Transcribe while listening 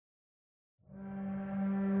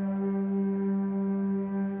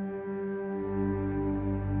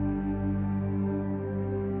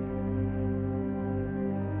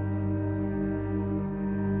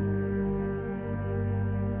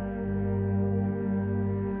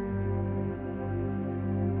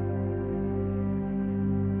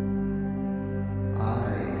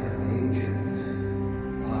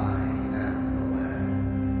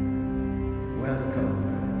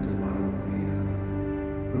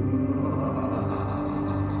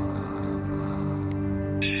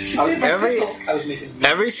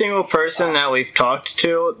Every single person that we've talked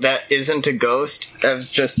to that isn't a ghost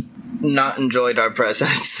has just not enjoyed our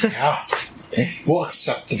presence. Yeah. Well,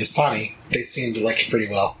 except the Vistani. They seem to like it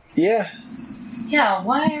pretty well. Yeah. Yeah,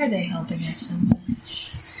 why are they helping us so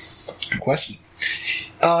much? Good question.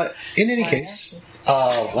 In any case,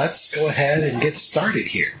 let's go ahead and get started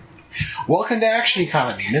here. Welcome to Action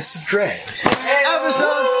Economy, Mists of Dread.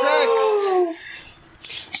 Episode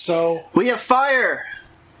 6! So, we have fire!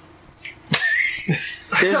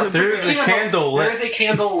 There's a candle lit. There's a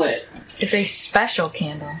candle lit. It's a special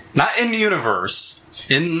candle. Not in the universe.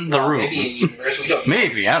 In the room. Maybe in universe. We don't know.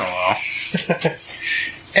 Maybe, I don't know.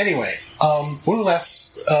 anyway, when we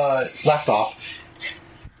left off,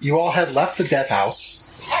 you all had left the death house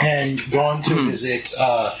and gone to visit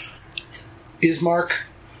Ismark,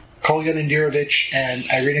 Kolyan Indirovich, and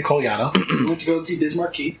Irina Kolyana. We went to go and see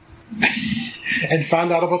Bismarck Key. And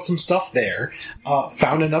found out about some stuff there.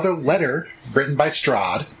 Found another letter written by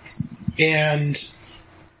Strahd. And,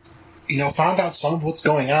 found out some of what's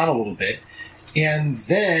going on a little bit. And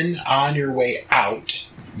then, on your way out,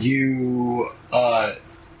 you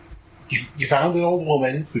found an old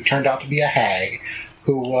woman who turned out to be a hag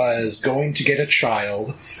who was going to get a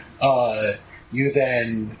child. You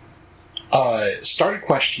then started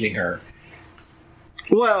questioning her.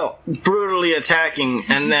 Well, brutally attacking,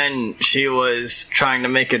 and then she was trying to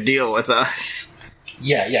make a deal with us.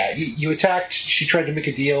 Yeah. You attacked. She tried to make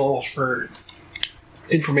a deal for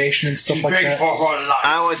information and stuff like that. For her life.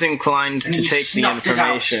 I was inclined And to you take the snuffed it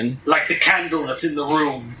out, information. like the candle that's in the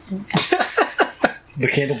room. The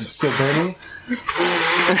candle that's still burning.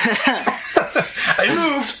 I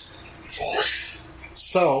moved!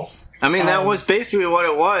 So, I mean, that was basically what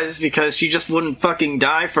it was, because she just wouldn't fucking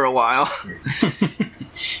die for a while.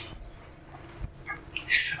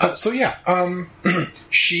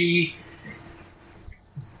 she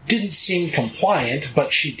didn't seem compliant,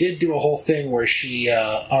 but she did do a whole thing where she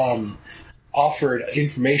offered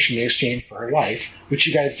information in exchange for her life, which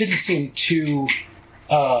you guys didn't seem too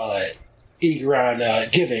eager on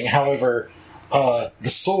giving. However, the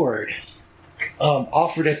sword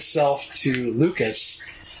offered itself to Lucas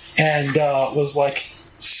and was like,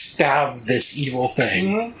 stab this evil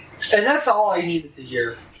thing. Mm-hmm. And that's all I needed to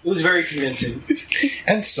hear. It was very convincing.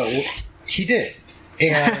 And so he did.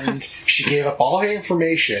 And she gave up all her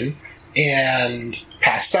information and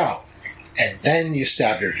passed out. And then you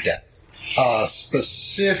stabbed her to death.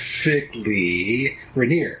 Specifically,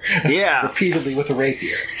 Rainier. Yeah. Repeatedly with a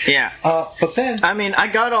rapier. Yeah. But then... I mean, I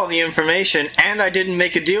got all the information, and I didn't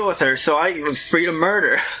make a deal with her, so I was free to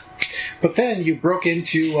murder. But then you broke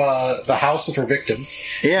into the house of her victims.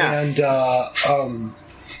 Yeah. And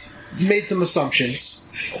made some assumptions.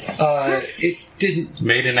 It didn't...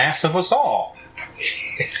 Made an ass of us all.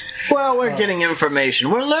 Well, we're getting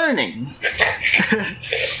information. We're learning.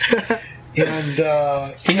 And,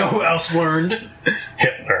 You know who else learned?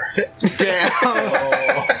 Hitler. Damn.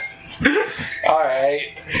 Alright.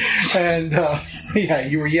 And,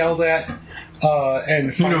 you were yelled at.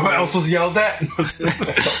 And You know who else was yelled at?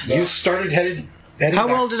 you started heading How back.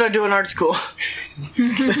 well did I do in art school?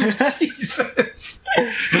 Jesus.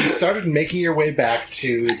 You started making your way back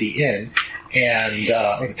to the inn and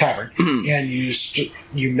or the tavern, and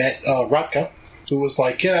you met Rutka, who was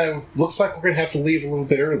like, "Yeah, looks like we're going to have to leave a little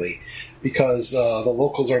bit early because the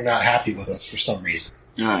locals are not happy with us for some reason."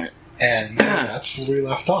 All right. And that's where we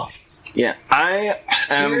left off. Yeah, I am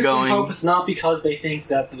Seriously going. hope it's not because they think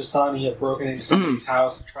that the Vistani have broken into somebody's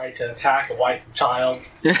house and tried to attack a wife and child.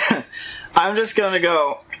 I'm just gonna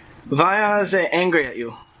go. Why are they angry at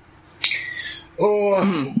you?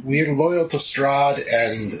 Oh, we're loyal to Strahd,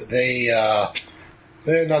 and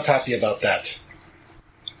they're not happy about that.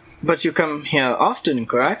 But you come here often,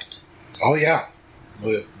 correct? Oh yeah,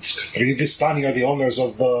 three Vistani are the owners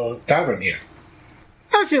of the tavern here.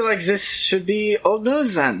 I feel like this should be old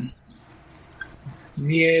news then.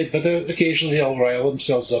 Yeah, but occasionally they'll rile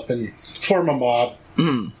themselves up and form a mob.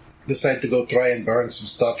 Decide to go try and burn some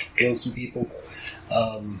stuff, kill some people.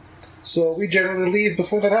 So we generally leave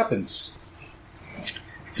before that happens.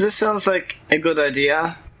 This sounds like a good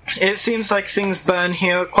idea. It seems like things burn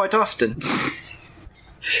here quite often.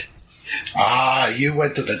 Ah, you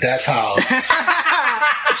went to the death house.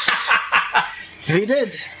 We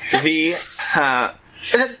did.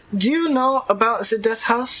 Do you know about the death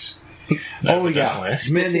house? Oh yeah,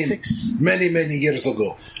 Specifics? many years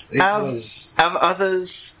ago. It was... Have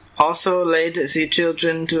others also laid the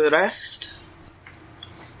children to rest?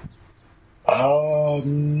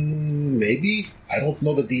 Maybe? I don't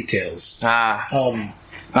know the details. I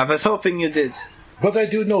was hoping you did. But I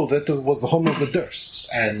do know that it was the home of the Dursts,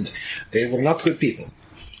 and they were not good people.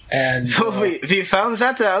 And we found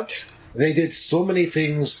that out. they did so many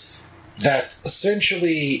things that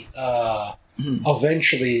essentially,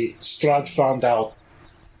 eventually, Strahd found out.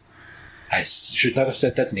 I should not have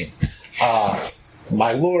said that name.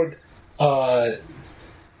 My lord,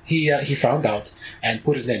 he found out and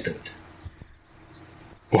put an end to it.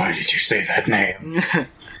 Why did you say that name?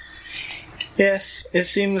 Yes, it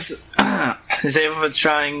seems they were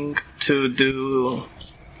trying to do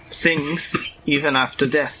things even after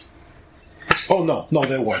death. Oh no,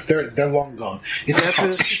 they weren't. They're long gone. It's the That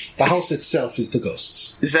house. is- The house itself is the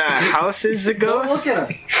ghosts. The house is a Don't ghost? look at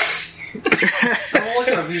him. Don't look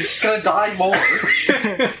at him. He's just gonna die more.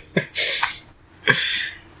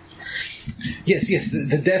 Yes,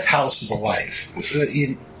 the death house is alive.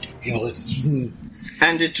 It's.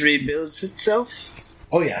 And it rebuilds itself?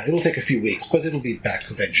 Oh yeah, it'll take a few weeks, but it'll be back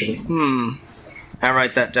eventually. I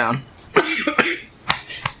write that down.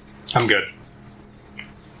 I'm good.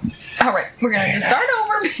 All right, we're gonna just start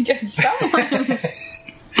over because someone.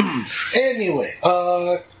 Anyway,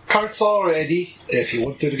 cart's all ready. If you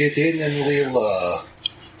want to get in, then we'll.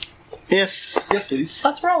 Yes, Yes, please.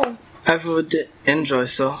 Let's roll. I would enjoy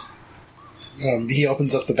so. He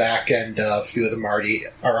opens up the back, and a few of them are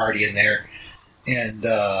already in there, and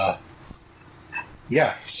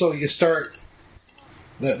yeah. So you start.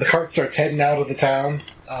 The cart starts heading out of the town,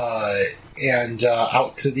 and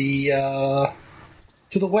out to the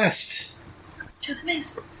west. To the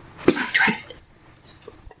mist. I've tried it.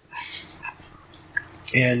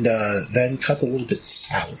 And then cuts a little bit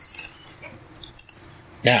south.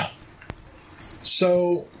 Now,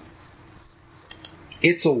 so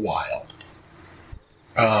it's a while.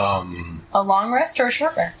 A long rest or a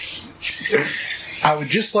short rest? I would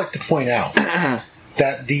just like to point out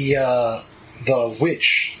that the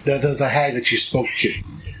witch, the hag that you spoke to,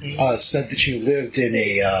 said that she lived in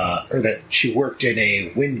or that she worked in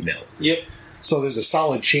a windmill. Yep. So there's a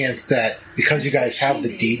solid chance that because you guys have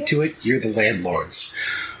the deed to it, you're the landlords.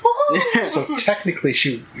 Woohoo! So technically,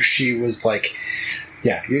 she was like,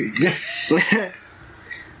 yeah,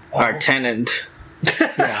 Our tenant.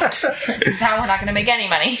 yeah. Now we're not gonna make any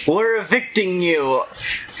money. We're evicting you.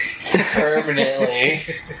 Permanently.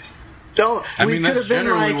 Don't. I we mean, could that's have been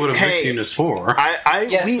generally like, what hey, evicting is for.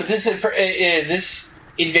 Yes, we, but this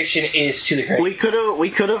eviction is to the grave. we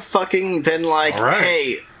could have fucking been like, All right.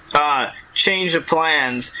 hey, change of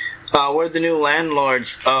plans. We're the new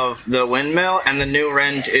landlords of the windmill, and the new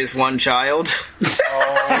rent is one child.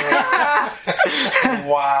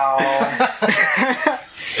 Wow.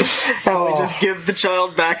 And we just give the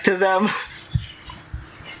child back to them.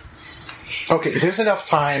 Okay, there's enough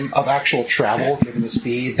time of actual travel, given the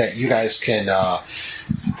speed, that you guys can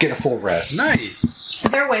get a full rest. Nice.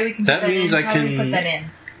 Is there a way we can That put that means in? I How do we can- put that in?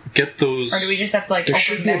 Get those. Or do we just have to like There open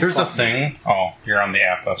should be them? a- Here's the thing. Oh, you're on the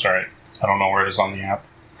app. That's right. I don't know where it is on the app.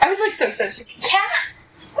 I was like so yeah.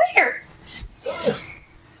 Where?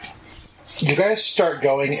 You guys start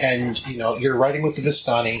going, and you're riding with the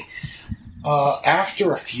Vistani.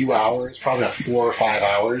 After a few hours, probably about 4 or 5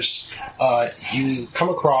 hours, you come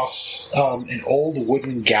across an old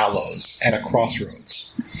wooden gallows at a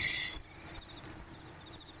crossroads.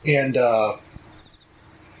 And the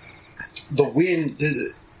wind,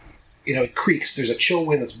 it creaks. There's a chill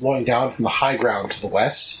wind that's blowing down from the high ground to the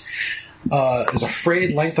west. There's a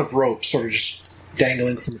frayed length of rope sort of just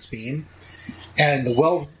dangling from its beam. And the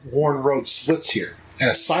well-worn road splits here. And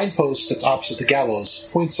a signpost that's opposite the gallows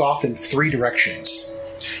points off in 3 directions.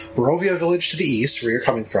 Barovia Village to the east, where you're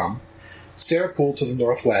coming from, Sarapool to the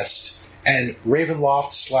northwest, and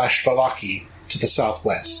Ravenloft/Valaki to the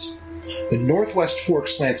southwest. The northwest fork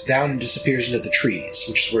slants down and disappears into the trees,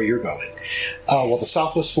 which is where you're going, while the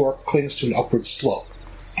southwest fork clings to an upward slope.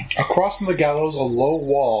 Across from the gallows, a low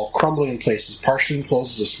wall, crumbling in places, partially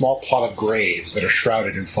encloses a small plot of graves that are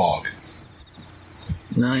shrouded in fog.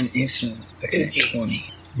 9 is okay.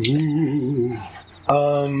 20.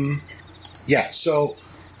 Yeah, so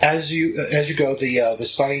as you go, the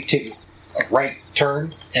Vistani take a right turn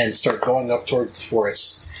and start going up towards the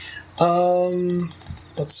forest.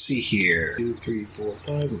 Let's see here. 2, 3, 4,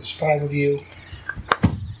 5. There's 5 of you.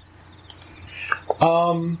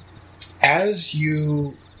 As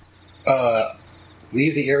you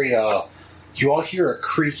leave the area, you all hear a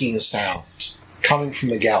creaking sound coming from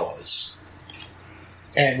the gallows.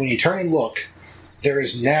 And when you turn and look, there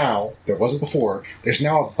wasn't before, there's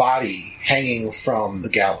now a body hanging from the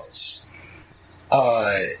gallows.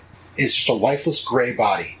 It's just a lifeless gray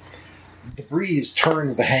body. The breeze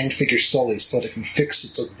turns the hanged figure slowly so that it can fix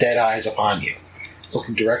its dead eyes upon you. It's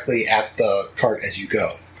looking directly at the cart as you go.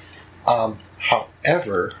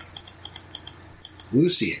 However,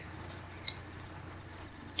 Lucian,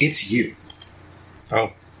 It's you.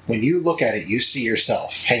 Oh. When you look at it, you see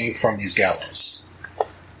yourself hanging from these gallows.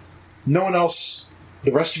 No one else,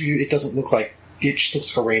 the rest of you, it doesn't look like, it just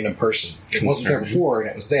looks like a random person. It wasn't there before, and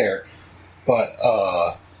it was there. But,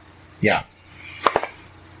 yeah.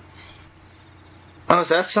 Oh,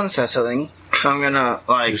 that's unsettling. I'm gonna,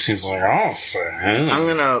 It seems like I'm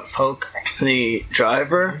gonna poke the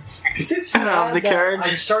driver. Is it Of sad the that carriage?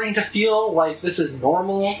 I'm starting to feel like this is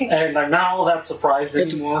normal, and I'm not all that surprised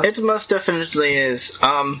anymore? It most definitely is.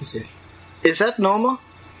 Is that normal?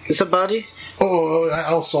 Is a body? Oh,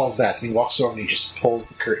 I'll solve that. And he walks over and he just pulls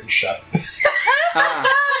the curtain shut.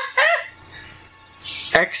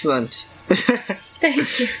 Excellent.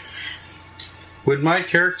 Thank you. Would my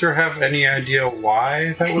character have any idea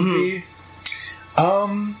why that would be?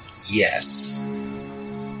 Yes.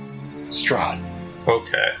 Strahd.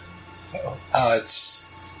 Okay.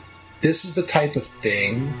 This is the type of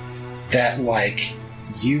thing that, like,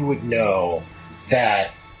 you would know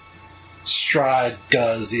that Strahd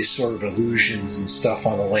does these sort of illusions and stuff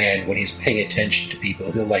on the land when he's paying attention to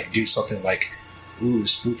people. He'll, like, do something like, ooh,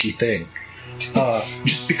 spooky thing.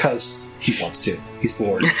 Just because he wants to. He's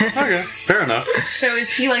bored. Okay, fair enough. So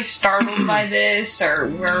is he like startled by this, or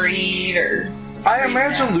worried, or? I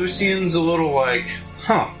imagine Lucian's a little like,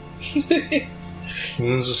 huh.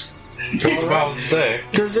 And just goes about the day.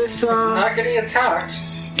 Does this, Not getting attacked.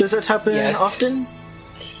 does that happen Yes. often?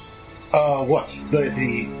 What?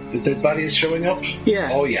 The dead body is showing up? Yeah.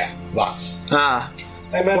 Oh, yeah. Lots. Ah.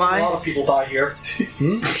 I imagine Why? a lot of people die here.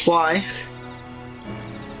 Why?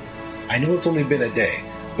 I know it's only been a day,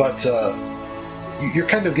 but, you're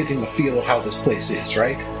kind of getting the feel of how this place is,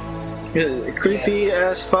 right? Creepy Yes.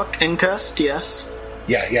 as fuck and cussed, yes.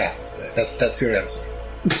 Yeah. That's your answer.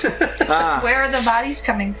 Ah. Where are the bodies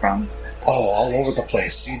coming from? Oh, all over the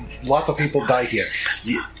place. Lots of people die here.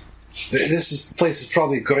 Place is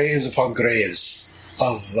probably graves upon graves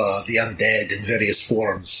of the undead in various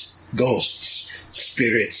forms. Ghosts,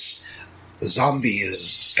 spirits, zombies,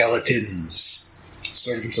 skeletons,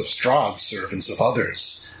 servants of Strahd, servants of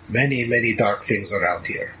others. Many, many dark things around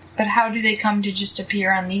here. But how do they come to just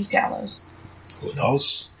appear on these gallows? Who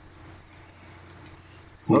knows?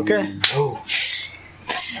 Okay. Oh,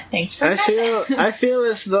 Thanks for I feel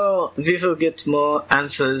as though we will get more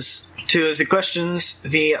answers to the questions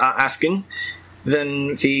we are asking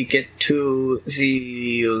when we get to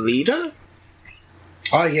the leader.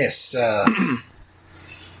 ah, yes.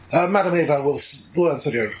 Madam Eva will answer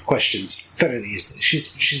your questions fairly easily.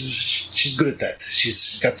 She's good at that.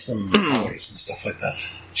 She's got some powers and stuff like that.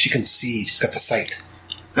 She can see. She's got the sight.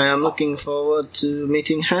 I am looking forward to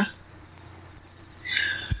meeting her.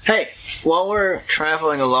 Hey, while we're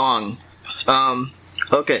traveling along,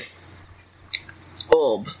 okay.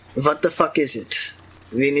 Orb, what the fuck is it?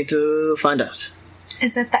 We need to find out.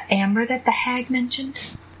 Is that the amber that the hag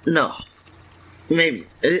mentioned? No. Maybe.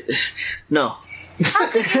 No. How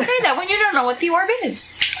could you say that when you don't know what the orb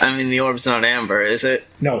is? I mean, the orb's not amber, is it?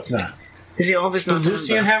 No, it's not. Is the orb is not Does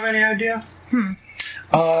Lucian amber? have any idea?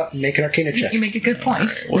 Make an Arcana check. You make a good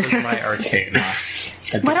point. What is my arcane?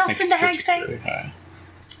 What else did the hag say?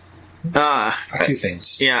 Ah, A few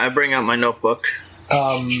things. yeah, I bring out my notebook.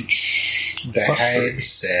 The hag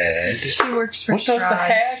said... She works for What does the Strahd.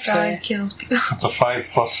 hag say? Strahd kills people. It's a 5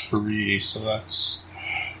 plus 3, so that's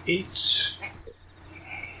 8.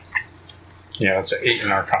 Yeah, that's an 8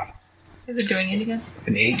 in Arcana. Is it doing it again?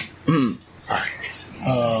 An 8?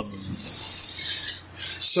 Alright.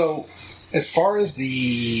 So, as far as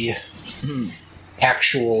the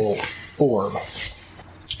actual orb,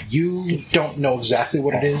 you don't know exactly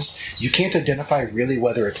what it is. You can't identify really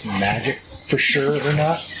whether it's magic for sure or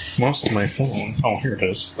not. Most of my phone. Oh, here it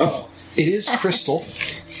is. It is crystal.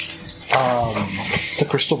 The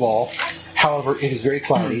crystal ball. However, it is very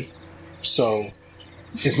cloudy, so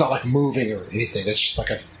it's not like moving or anything. It's just like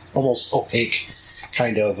a almost opaque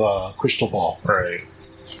kind of crystal ball. Right.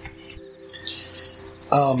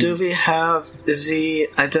 Do we have the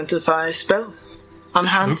identify spell on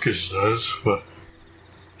hand? Lucas does, but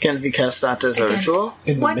Can we cast that as a Again. ritual?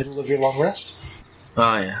 In the What? middle of your long rest,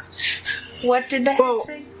 Oh, yeah. What did the hag Well-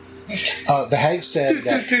 say? the hag said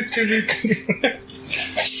that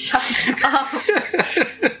Shut up.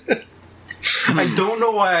 I don't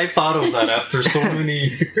know why I thought of that after so many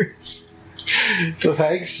years. the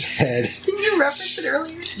hag said Didn't you reference it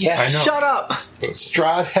earlier? Yeah. I know. Shut up!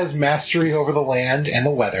 Strahd has mastery over the land and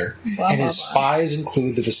the weather, Blah, and blah, his blah. spies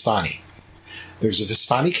include the Vistani. There's a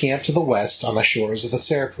Vistani camp to the west on the shores of the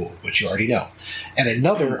Serpool, which you already know, and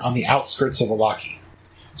another on the outskirts of Alaki.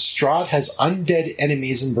 Strahd has undead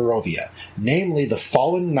enemies in Barovia, namely the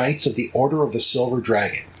fallen knights of the Order of the Silver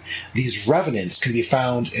Dragon. These revenants can be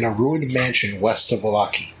found in a ruined mansion west of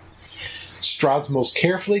Vallaki. Strahd's most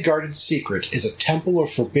carefully guarded secret is a temple of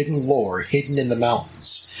forbidden lore hidden in the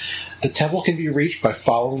mountains. The temple can be reached by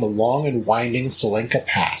following the long and winding Solenka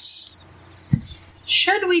Pass.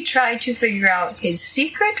 Should we try to figure out his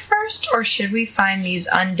secret first, or should we find these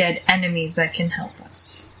undead enemies that can help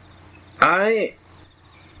us? I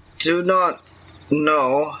do not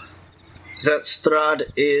know that Strahd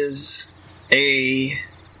is a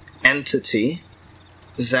entity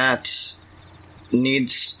that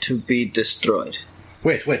needs to be destroyed.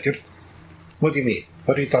 Wait, what do you mean?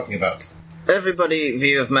 What are you talking about? Everybody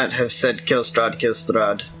we have met have said kill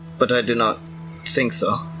Strahd, but I do not think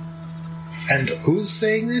so. And who's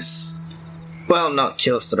saying this? Well, not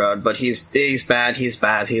kill Strahd, but he's bad, he's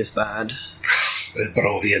bad, he's bad. The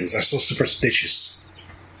Barovians are so superstitious.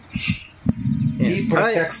 He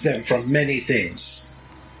protects them from many things.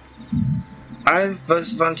 I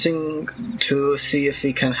was wanting to see if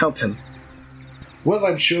we can help him. Well,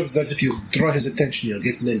 I'm sure that if you draw his attention, you'll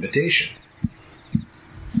get an invitation.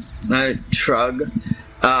 I shrug.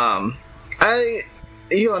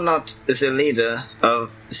 You are not the leader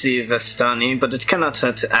of the Vistani, but it cannot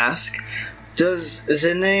hurt to ask. Does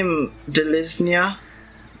the name Delisnia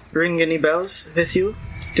ring any bells with you?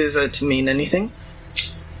 Does it mean anything?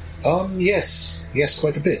 Yes,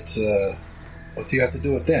 quite a bit. What do you have to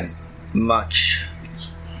do with them? Much.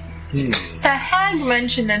 The hag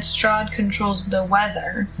mentioned that Strahd controls the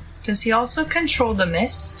weather. Does he also control the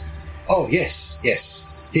mist? Oh, yes.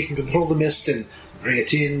 He can control the mist and bring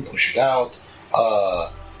it in, push it out.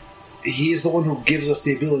 He is the one who gives us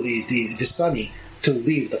the ability, the Vistani, to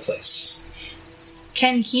leave the place.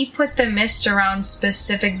 Can he put the mist around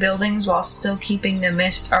specific buildings while still keeping the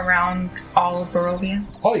mist around all of Barovia?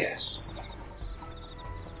 Oh, yes.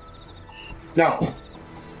 Now,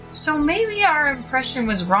 So maybe our impression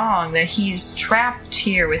was wrong, that he's trapped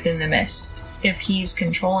here within the mist, if he's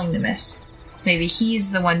controlling the mist. Maybe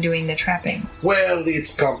he's the one doing the trapping. well,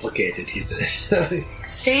 it's complicated.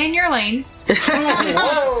 Stay in your lane.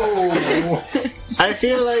 Whoa! I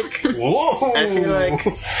feel like Whoa!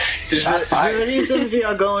 the reason we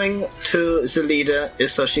are going to the leader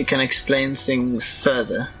is so she can explain things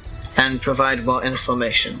further and provide more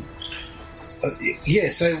information.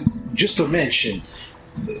 Yes, just to mention,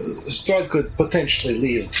 Strahd could potentially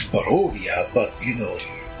leave Barovia, but,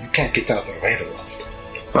 you can't get out of Ravenloft.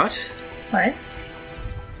 What? What?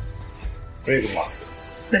 Ravenloft.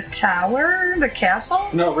 The tower? The castle?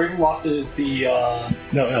 No, Ravenloft is the.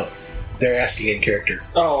 No, they're asking in character.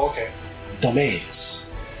 Oh, okay. The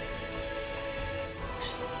domains.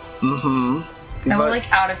 Mm-hmm. No, But-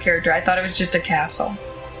 like out of character. I thought it was just a castle.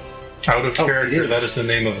 Out of Oh, character, it is. that is the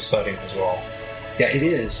name of a setting as well. Yeah, it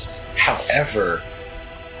is. However,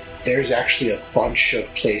 there's actually a bunch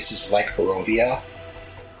of places like Barovia,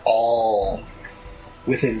 all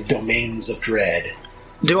within the domains of Dread.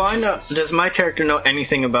 Do I know? Jesus. Does my character know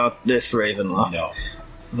anything about this Ravenloft? No.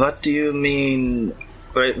 What do you mean?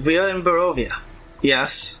 Right, we are in Barovia.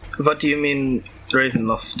 Yes. What do you mean,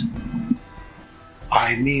 Ravenloft?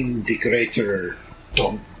 I mean the greater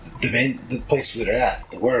domain, the place we're at,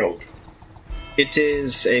 the world. It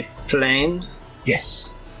is a plane.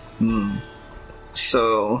 Yes.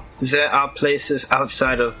 So there are places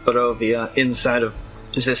outside of Barovia, inside of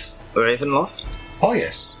this Ravenloft. Oh,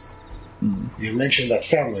 yes. You mentioned that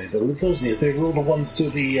family, the Littlesneys, they rule the ones to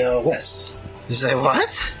the west. Say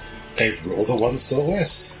what? They rule the ones to the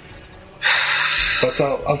west. But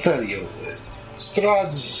I'll tell you,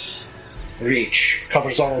 Strahd's reach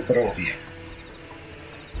covers all of Barovia.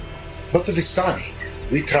 But the Vistani,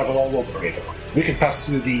 we travel all over Ravenloft. We can pass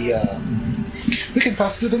through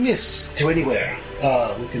the mist to anywhere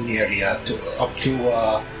within the area, up to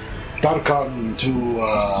Darkon,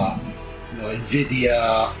 to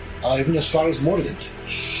Invidia, even as far as Mordant.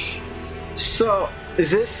 So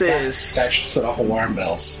this is That should set off alarm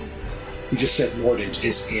bells. You just said Mordant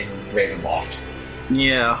is in Ravenloft.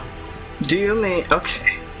 yeah. Do you mean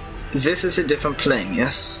okay? This is a different plane,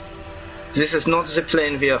 yes. This is not the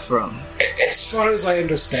plane we are from. As far as I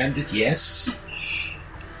understand it, yes.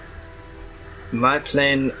 My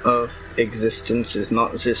plane of existence is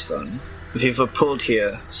not this one. We were pulled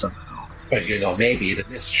here somehow. But maybe the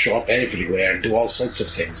mists show up everywhere and do all sorts of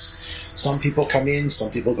things. Some people come in,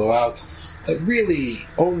 some people go out. Really,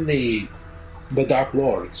 only the Dark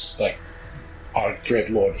Lords, like our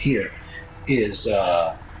Dread Lord here, is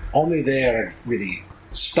only they are really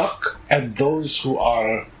stuck, and those who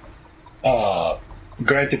are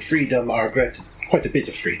granted freedom are granted quite a bit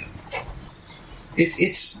of freedom.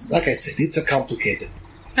 It's like I said, it's a complicated.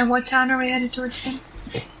 And what town are we headed towards again?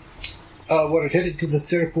 We're headed to the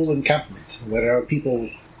Circle encampment, where our people.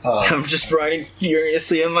 I'm just writing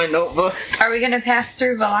furiously in my notebook. Are we going to pass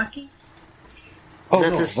through Valaki? Oh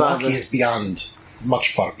That no, is father. Valaki is beyond,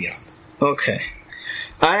 much far beyond. Okay.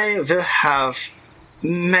 I will have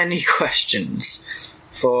many questions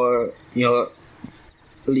for your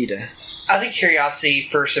leader. Out of curiosity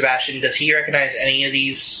for Sebastian, does he recognize any of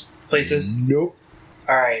these places? Nope.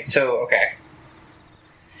 Alright, so, okay.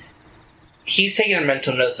 He's taking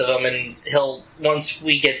mental notes of them, and he'll, once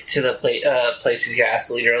we get to the place, he's going to ask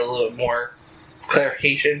the leader a little bit more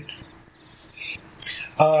clarification.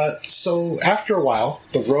 So after a while,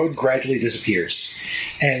 the road gradually disappears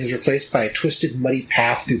and is replaced by a twisted, muddy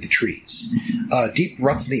path through the trees. Deep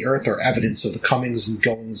ruts in the earth are evidence of the comings and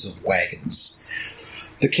goings of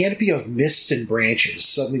wagons. The canopy of mist and branches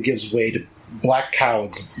suddenly gives way to black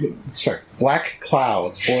clouds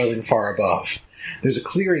boiling far above. There's a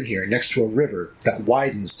clearing here next to a river that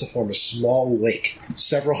widens to form a small lake,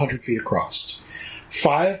 several hundred feet across.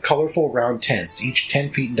 5 colorful round tents, each 10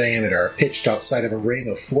 feet in diameter, are pitched outside of a ring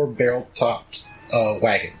of 4 barrel-topped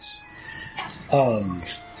wagons. A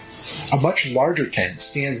much larger tent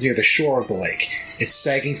stands near the shore of the lake, its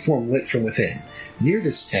sagging form lit from within. Near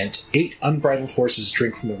this tent, 8 unbridled horses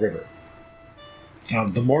drink from the river.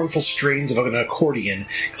 The mournful strains of an accordion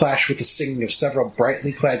clash with the singing of several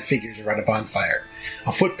brightly clad figures around a bonfire.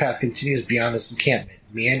 A footpath continues beyond this encampment,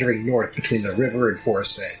 meandering north between the river and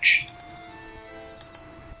forest's edge.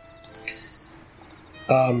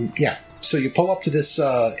 So you pull up to this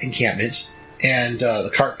encampment, and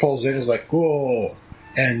the cart pulls in, is like, whoa,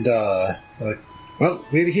 and like, well,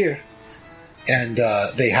 we're here. And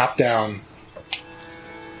they hop down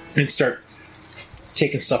and start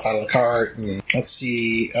taking stuff out of the cart. And let's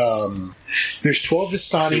see, there's 12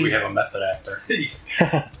 Vistani. See, we have a method actor.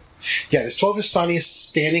 Yeah, there's 12 Vistani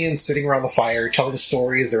standing and sitting around the fire, telling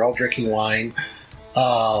stories. They're all drinking wine.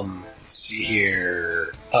 Let's see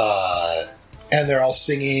here. And they're all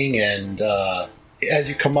singing, and as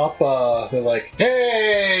you come up, they're like,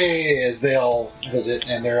 hey, as they all visit,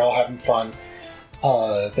 and they're all having fun.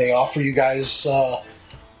 They offer you guys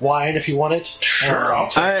wine if you want it. Sure, I'll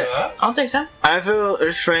take that. I'll take some. I will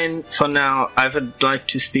refrain for now. I would like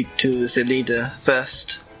to speak to the leader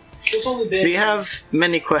first. It's only been We have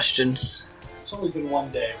many questions. It's only been one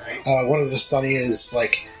day, right? One of the Vistani is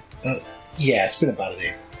like, yeah, it's been about a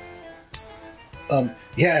day.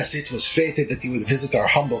 Yes, it was fated that you would visit our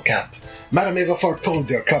humble camp. Madame Eva foretold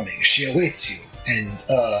your coming. She awaits you.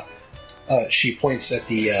 And she points at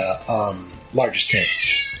the largest tent.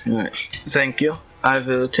 Right. Thank you. I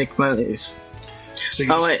will take my leave. So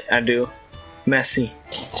you Oh wait, I do. Merci.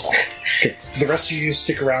 okay, the rest of you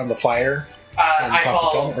stick around the fire and I talk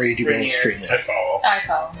with follow them, or you do go Rainier. straight in I there? follow. I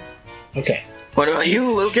follow. Okay. What about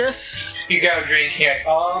you, Lucas? You go drink here.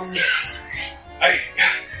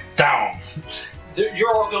 Down.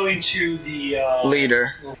 You're all going to the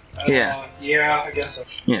Leader. Yeah. Yeah, I guess so.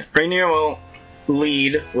 Yeah. Rainier will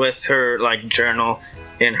lead with her journal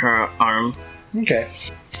in her arm. Okay.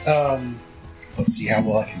 Let's see how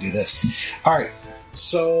well I can do this. Alright,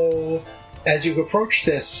 so as you approach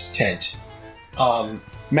this tent,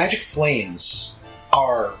 magic flames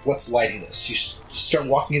are what's lighting this. You start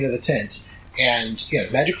walking into the tent, and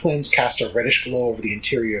magic flames cast a reddish glow over the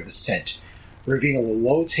interior of this tent, revealing a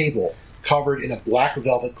low table covered in a black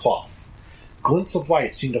velvet cloth. Glints of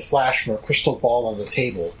light seem to flash from a crystal ball on the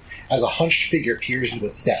table as a hunched figure peers into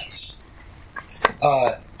its depths.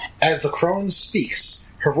 As the crone speaks,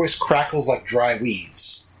 her voice crackles like dry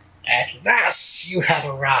weeds. At last you have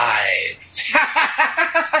arrived.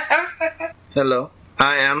 Hello.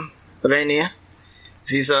 I am Rainier.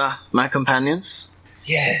 These are my companions.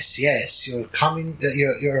 Yes, your coming,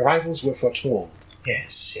 your arrivals were foretold.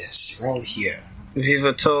 Yes, you're all here. We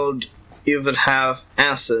were told you would have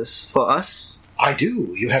answers for us. I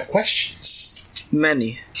do. You have questions.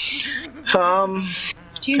 Many. Do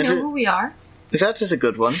you know who we are? That is a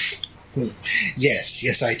good one.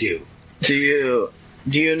 Yes, I do. Do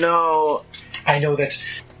you know? I know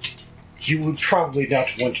that you would probably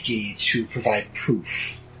not want me to provide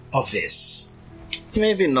proof of this.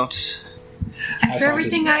 Maybe not. After thought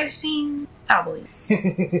everything as- I've seen, I'll believe.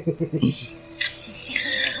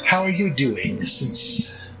 How are you doing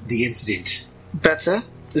since the incident? Better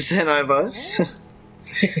than I was.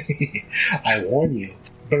 I warn you,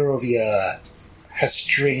 Barovia has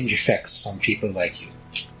strange effects on people like you.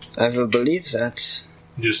 I will believe that.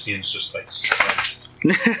 Lucian's just spent.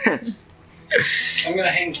 I'm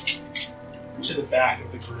gonna hang to the back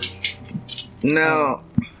of the group. Now,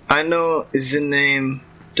 I know the name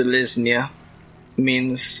Delisnia.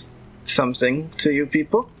 means something to you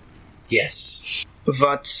people? Yes.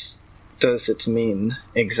 What does it mean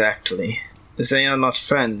exactly? They are not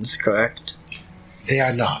friends, correct? They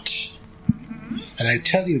are not. And I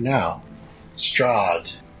tell you now,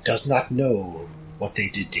 Strahd does not know what they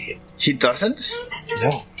did to him. He doesn't?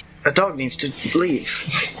 No. A dog needs to leave.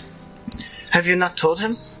 Have you not told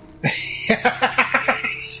him?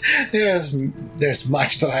 There's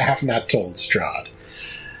much that I have not told Strahd.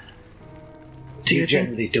 Do you think?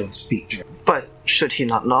 Generally don't speak to him. But should he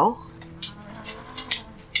not know?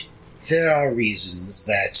 There are reasons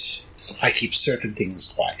that I keep certain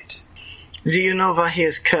things quiet. Do you know why he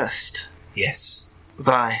is cursed? Yes.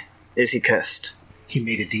 Why is he cursed? He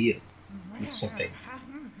made a deal with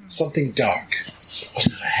something dark.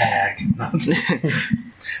 Wasn't it a hag?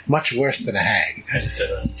 Much worse than a hag. I didn't say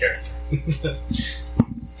that character.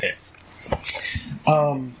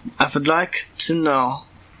 I would like to know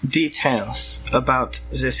details about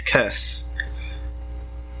this curse.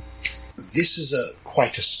 This is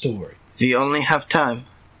quite a story. We only have time.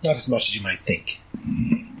 Not as much as you might think.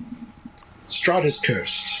 Strahd is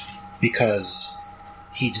cursed because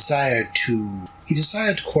he desired to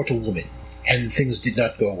court a woman, and things did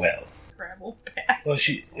not go well. Gravel back. Well,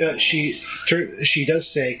 she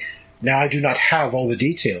does say, "Now I do not have all the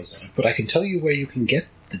details of it, but I can tell you where you can get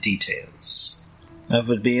the details." I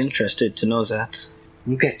would be interested to know that.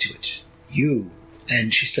 We'll get to it. You,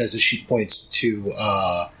 and she says as she points to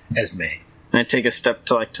Esme, I take a step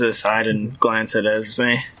to the side and glance at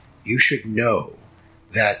Esme. you should know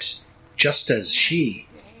that just as she,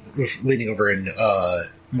 leaning over and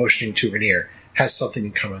motioning to Rainier, has something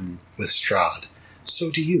in common with Strahd,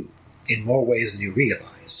 so do you, in more ways than you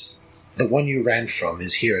realize. The one you ran from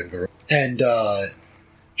is here in Barovia. And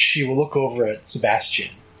she will look over at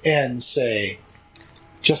Sebastian and say,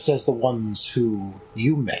 just as the ones who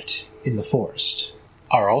you met in the forest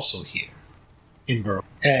are also here in Barovia.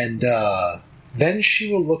 And then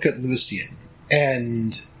she will look at Lucian,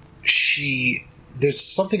 and there's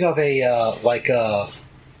something of a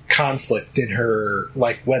conflict in her,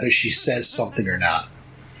 whether she says something or not.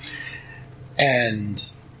 And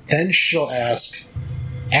then she'll ask,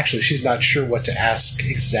 actually she's not sure what to ask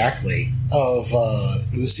exactly of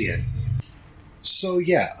Lucian. So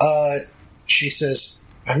yeah, she says,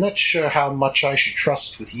 I'm not sure how much I should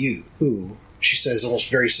trust with you. Ooh, she says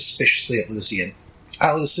almost very suspiciously at Lucian.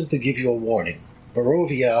 I will simply give you a warning.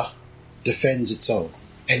 Barovia defends its own,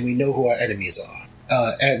 and we know who our enemies are.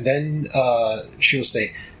 And then she will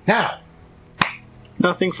say, now!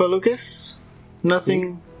 Nothing for Lucas?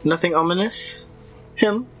 Nothing ominous?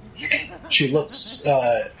 Him? She looks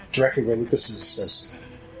directly where Lucas is and says,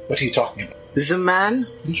 what are you talking about? The man?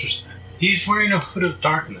 Interesting. He's wearing a hood of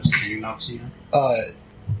darkness. Do you not see him?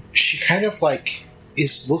 She kind of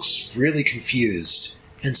looks really confused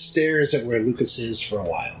and stares at where Lucas is for a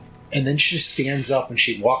while. And then she stands up and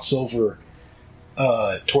she walks over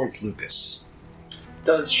towards Lucas.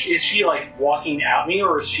 Is she walking at me,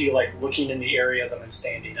 or is she looking in the area that I'm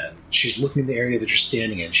standing in? She's looking in the area that you're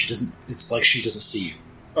standing in. It's like she doesn't see you.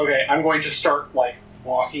 Okay, I'm going to start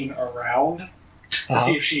walking around to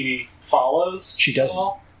see if she follows. She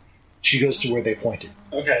doesn't. She goes to where they pointed.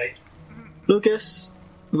 Okay. Lucas,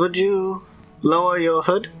 would you lower your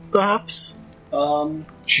hood, perhaps?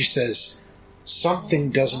 She says, something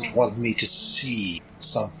doesn't want me to see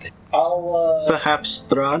something. Perhaps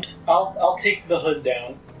Strahd? I'll take the hood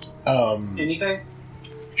down. Anything?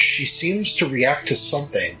 She seems to react to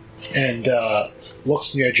something and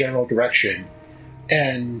looks in your general direction,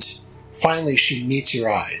 and finally she meets your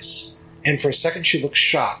eyes. And for a second she looks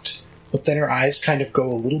shocked, but then her eyes kind of go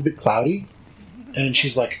a little bit cloudy, and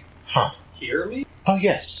she's like, huh. Hear me? Oh,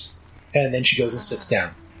 yes. And then she goes and sits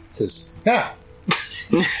down. Says, now.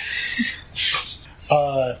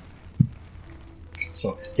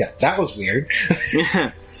 So, yeah, that was weird.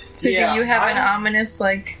 So Yeah, do you have an ominous,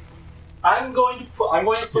 I'm going to put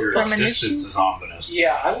Your premonition? existence is ominous.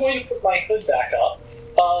 Yeah, I'm going to put my hood back up.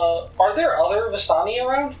 Are there other Vistani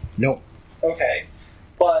around? Nope. Okay.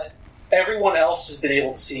 But everyone else has been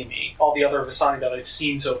able to see me. All the other Vistani that I've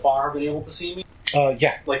seen so far have been able to see me.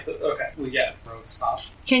 Yeah. Road stop.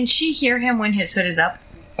 Can she hear him when his hood is up?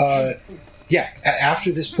 Yeah,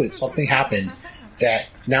 after this point, something happened that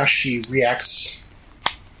now she reacts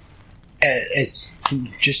as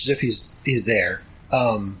just as if he's there,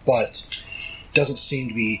 but doesn't seem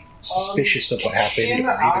to be suspicious of what happened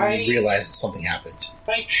or even realize that something happened.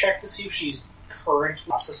 Can I check to see if she's current in the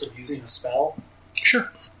process of using a spell?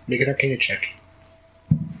 Sure. Make an Arcana check.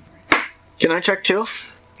 Can I check too?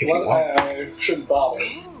 If you want. I shouldn't bother.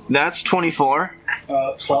 That's 24.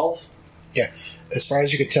 12. As far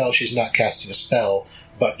as you can tell, she's not casting a spell,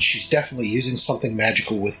 but she's definitely using something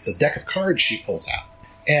magical with the deck of cards she pulls out.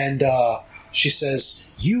 And she says,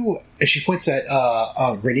 she points at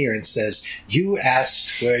Rainier and says, you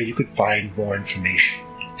asked where you could find more information.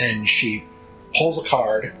 And she pulls a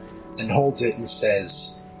card and holds it and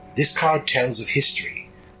says, this card tells of history.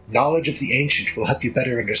 Knowledge of the ancient will help you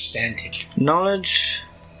better understand him. Knowledge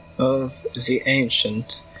of the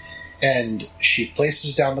ancient. And she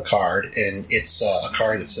places down the card, and it's a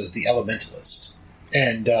card that says the Elementalist.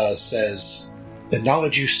 And says, the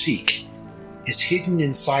knowledge you seek is hidden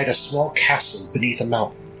inside a small castle beneath a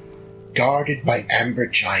mountain, guarded by amber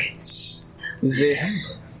giants.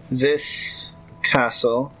 This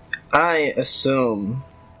castle, I assume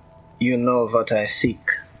you know what I seek.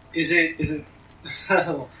 Is it is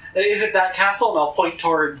it that castle? And I'll point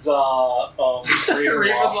towards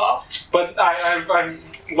Ravenloft. But I'm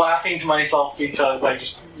laughing to myself because I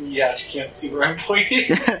just can't see where I'm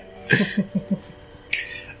pointing.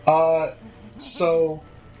 So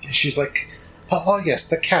she's like, oh yes,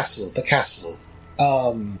 the castle.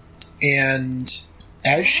 And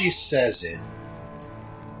as she says it,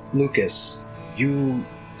 Lucas, you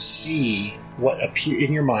see what appear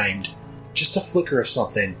in your mind, just a flicker of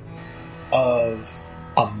something, of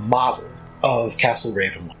a model of Castle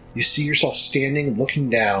Ravenloft. You see yourself standing and looking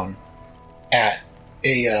down at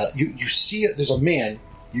a, you see there's a man,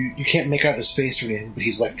 you can't make out his face or anything, but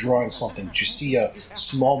he's like drawing something. But you see a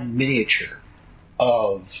small miniature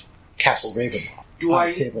of Castle Ravenloft on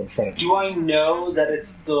the table in front of you. Do I know that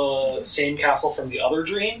it's the same castle from the other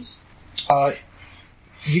dreams?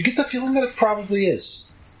 You get the feeling that it probably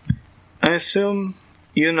is. I assume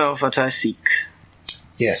you know what I seek.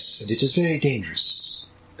 Yes, and it is very dangerous.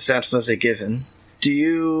 That was a given.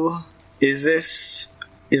 Is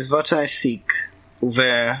what I seek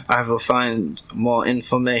where I will find more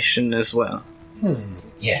information as well?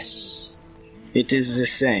 Yes. It is the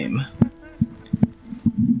same.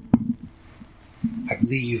 I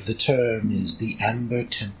believe the term is the Amber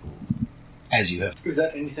Temple, as you have. Is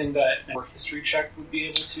that anything that a history check would be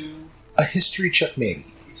able to... A history check, maybe.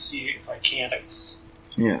 See if I can. Dice.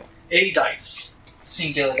 Yeah. A dice.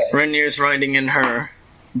 Singular dice. Rainier's writing in her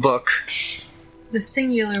book. The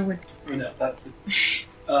singular would. No, that's the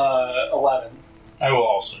 11. I will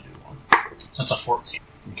also do one. That's a 14.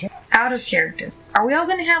 Okay. Out of character. Are we all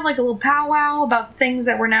going to have like a little powwow about things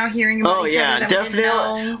that we're now hearing about Oh each yeah, other that we didn't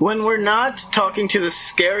definitely. know? When we're not talking to the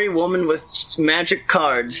scary woman with magic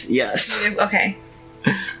cards, yes. Okay.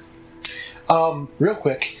 Real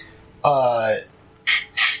quick, let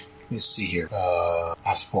me see here. I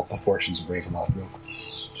have to pull up the Fortunes of Ravenloft real quick.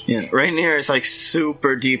 Yeah, Rainier is like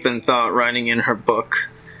super deep in thought, writing in her book.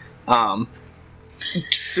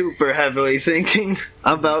 Super heavily thinking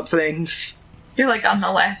about things. You're like on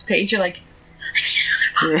the last page, you're like, I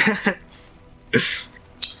need another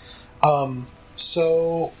book.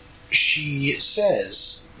 So she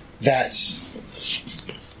says that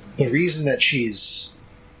the reason that she's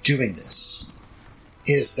doing this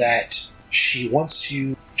is that she wants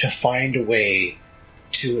you to find a way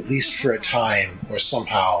to, at least for a time or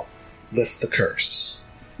somehow, lift the curse.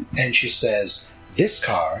 And she says, this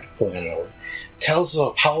card, pulling it over, tells of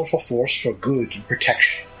a powerful force for good and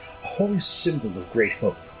protection, a holy symbol of great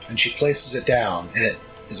hope. And she places it down, and it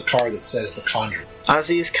is a card that says the Conjurer. Are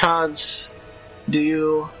these cards, do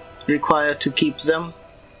you require to keep them?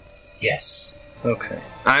 Yes. Okay.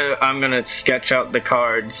 I'm gonna sketch out the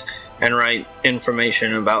cards and write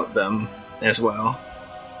information about them as well.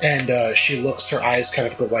 And she looks, her eyes kind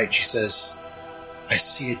of go white. She says, I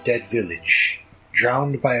see a dead village,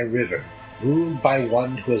 drowned by a river, ruled by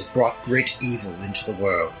one who has brought great evil into the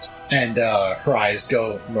world. And her eyes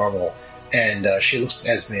go normal, and she looks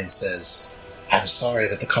at Esme and says, I'm sorry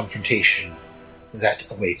that the confrontation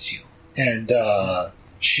that awaits you. And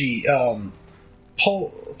she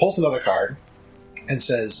pulls another card and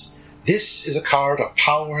says, this is a card of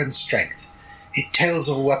power and strength. It tells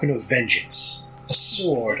of a weapon of vengeance, a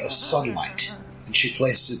sword of sunlight. And she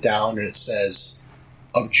places it down, and it says,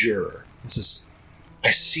 Abjurer. It says,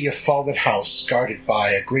 I see a fallen house guarded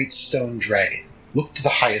by a great stone dragon. Look to the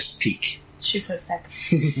highest peak. She puts that.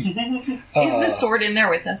 Is the sword in there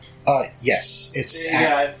with us? Yes. It's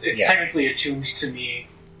technically attuned to me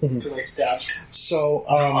because I stabbed. So,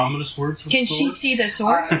 ominous words with Can the she sword? see the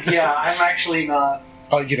sword? Yeah, I'm actually not.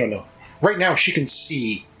 you don't know. Right now, she can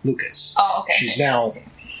see Lucas. Oh, okay. She's now...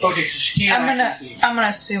 Okay, so she can't actually see. I'm gonna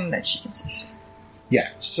assume that she can see the sword. Yeah,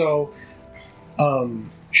 so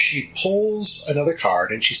she pulls another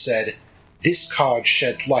card, and she said, this card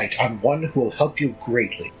sheds light on one who will help you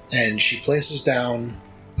greatly. And she places down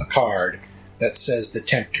a card that says the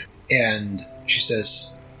Tempter. And she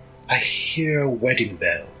says, I hear a wedding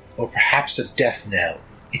bell, or perhaps a death knell.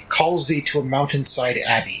 It calls thee to a mountainside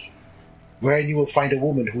abbey, wherein you will find a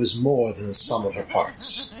woman who is more than the sum of her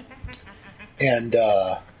parts. And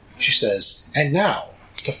she says, and now,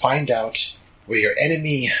 to find out where your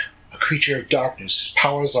enemy, a creature of darkness, whose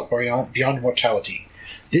powers are beyond mortality,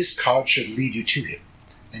 this card should lead you to him.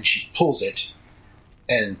 And she pulls it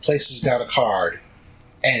and places down a card,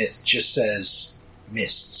 and it just says,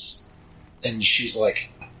 mists. And she's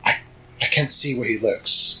like, I can't see where he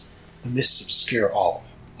lurks. The mists obscure all.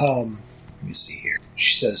 Let me see here.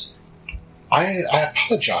 She says, I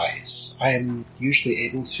apologize. I am usually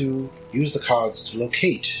able to use the cards to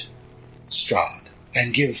locate Strahd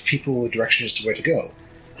and give people a direction as to where to go.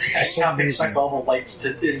 I can't expect all the lights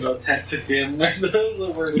in the tent to dim when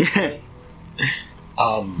the word is said.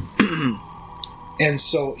 And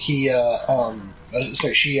so he,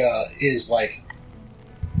 she is like,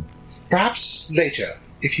 perhaps later,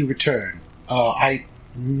 if you return, I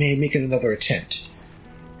may make another attempt.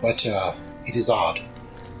 But, it is odd.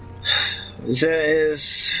 There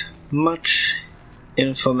is much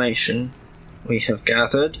information we have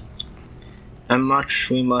gathered, and much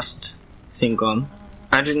we must think on.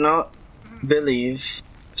 I do not believe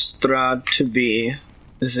Strahd to be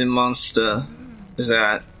the monster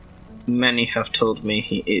that many have told me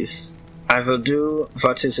he is. I will do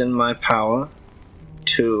what is in my power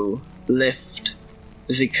to lift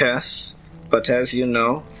the curse, but as you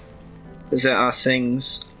know, there are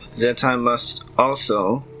things that I must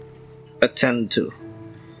also attend to.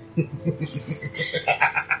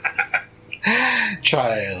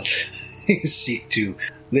 Child, you seek to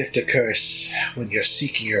lift a curse when you're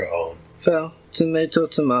seeking your own. Well, tomato,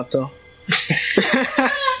 tomato.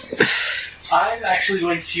 I'm actually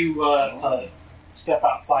going to step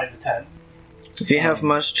outside the tent. We have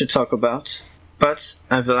much to talk about, but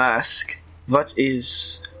I will ask, what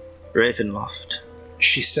is Ravenloft?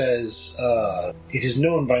 She says, it is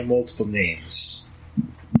known by multiple names.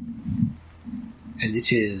 And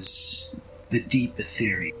it is the deep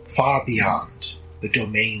ethereal, far beyond the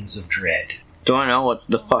domains of dread. Do I know what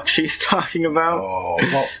the fuck she's talking about? Oh,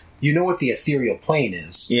 well, you know what the ethereal plane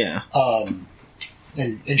is. Yeah.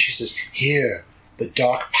 And she says, here, the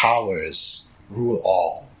dark powers rule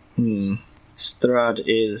all. Strahd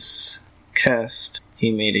is cursed.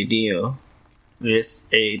 He made a deal with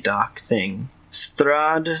a dark thing.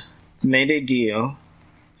 Strahd made a deal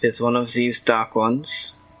with one of these dark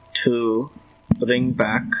ones to bring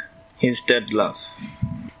back his dead love.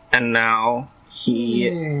 And now he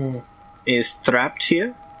is trapped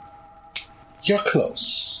here? You're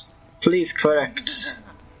close. Please correct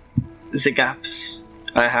the gaps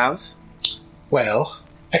I have. Well,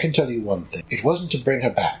 I can tell you one thing. It wasn't to bring her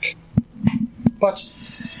back. But,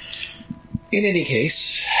 in any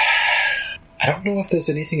case, I don't know if there's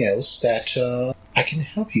anything else that I can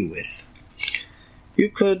help you with. You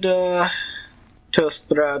could tell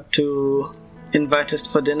Strahd to invite us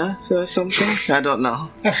for dinner or something? I don't know.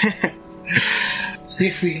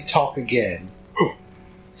 If we talk again,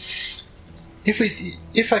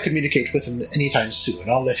 if I communicate with him anytime soon,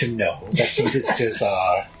 I'll let him know that some visitors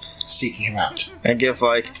are seeking him out. I give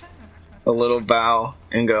like a little bow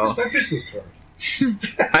and go, My business card.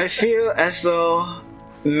 I feel as though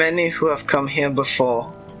many who have come here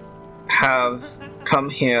before have come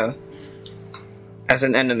here as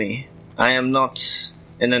an enemy. I am not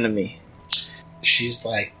an enemy. She's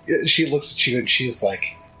like, she looks at you and she's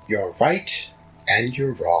like, you're right and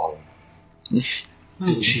you're wrong.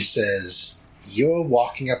 And she says, you're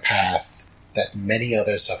walking a path that many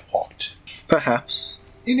others have walked. Perhaps.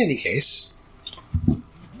 In any case,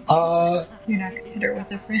 You're not gonna hit her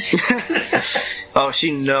with a friend. Oh,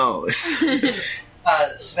 she knows.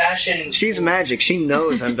 Sebastian. She's magic. She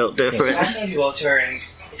knows I'm built different. Sebastian will go up to her and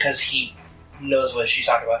because he knows what she's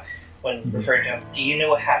talking about when referring to him. Do you know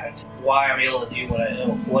what happened? Why I'm able to do what I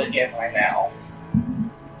know? What am I now?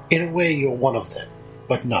 in a way you're one of them,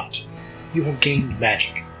 but not. You have gained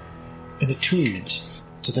magic, an attunement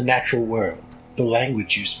to the natural world, the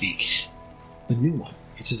language you speak. The new one,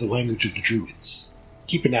 it is the language of the druids.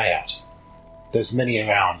 Keep an eye out. There's many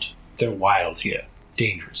around. They're wild here.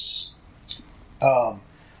 Dangerous.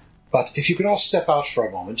 But if you could all step out for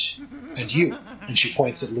a moment, and you, and she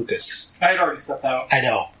points at Lucas. I had already stepped out. I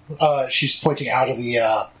know. She's pointing out of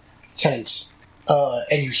the tent,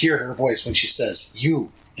 and you hear her voice when she says,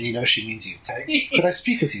 you, and you know she means you. Could I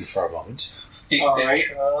speak with you for a moment? All right.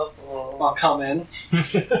 I'll come in.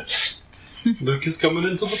 Luke is coming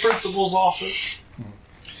into the principal's office.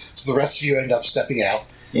 So the rest of you end up stepping out.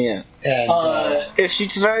 Yeah. And If she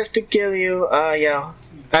tries to kill you, yeah,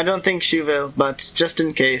 I don't think she will, but just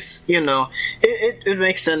in case, it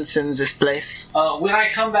makes sense in this place. When I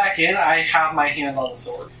come back in, I have my hand on the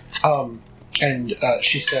sword. And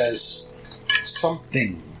she says,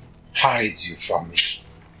 something hides you from me,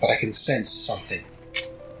 but I can sense something.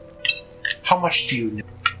 How much do you know?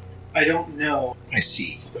 I don't know. I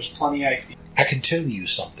see. There's plenty I feel. I can tell you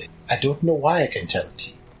something. I don't know why I can tell it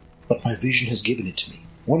to you, but my vision has given it to me.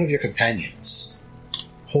 One of your companions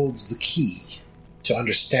holds the key to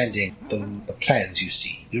understanding the plans you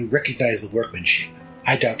see. You recognize the workmanship.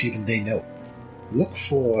 I doubt even they know. Look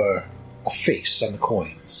for a face on the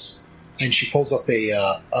coins. And she pulls up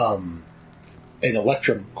an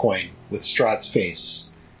Electrum coin with Strahd's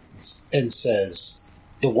face and says,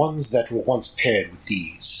 the ones that were once paired with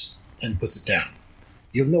these, and puts it down.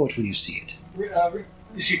 You'll know it when you see it.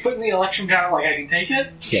 Is she putting the Electrum down like I can take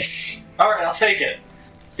it? Yes. Alright, I'll take it.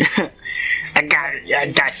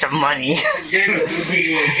 I got some money.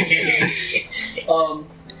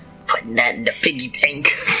 Putting that in the piggy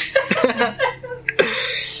bank.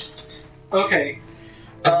 Okay.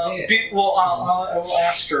 I will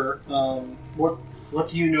ask her, what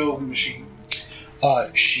do you know of the machine?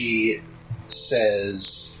 She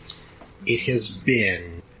says it has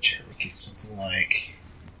been something like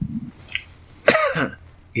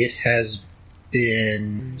it has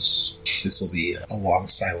been. This will be a long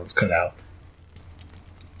silence cut out.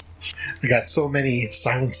 I got so many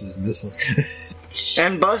silences in this one.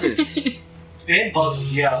 And buzzes. And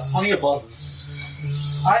buzzes, yeah. Plenty of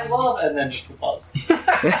buzzes. I love, and then just the buzz.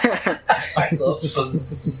 I love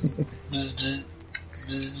buzz. Bzz, bzz,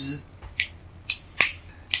 bzz.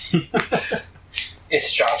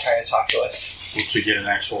 It's Strahd trying to talk to us. Once we get an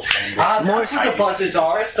actual fan base. That's what the buzzes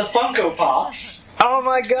are. It's the Funko Pops. Oh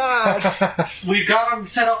my god! We've got them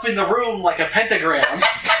set up in the room like a pentagram.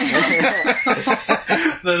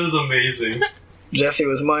 That is amazing. Jesse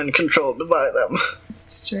was mind controlled to buy them.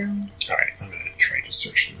 It's true. Alright, I'm going to try to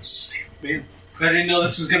search this. Man, I didn't know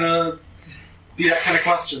this was gonna be that kind of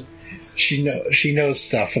question. She knows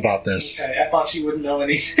stuff about this. Okay, I thought she wouldn't know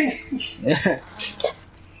anything.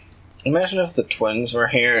 Imagine if the twins were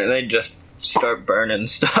here, they'd just start burning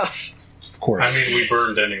stuff. Of course. I mean, we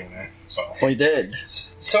burned anyway, so. We did.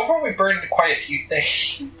 So far, we burned quite a few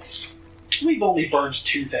things. We've only burned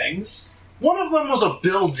 2 things. One of them was a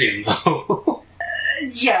building, though.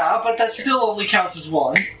 Yeah, but that still only counts as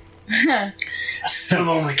 1. Still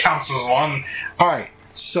only counts as 1. Alright,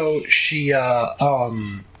 so she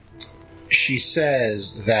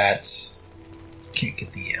says that can't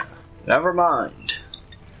get the Never mind.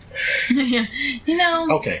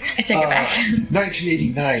 okay. I take it back.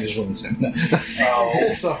 1989 is when this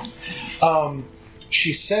happened. So,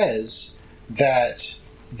 she says that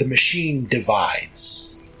the machine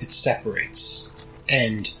divides, it separates,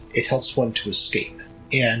 and it helps one to escape.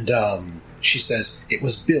 And she says it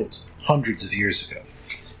was built hundreds of years ago.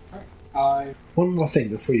 One more thing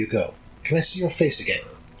before you go. Can I see your face again?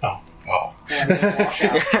 Oh. Wash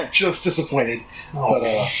out. She looks disappointed.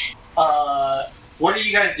 But, what are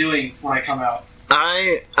you guys doing when I come out?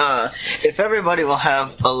 If everybody will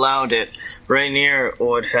have allowed it, Rainier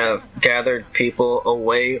would have gathered people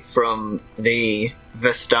away from the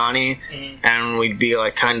Vistani, and we'd be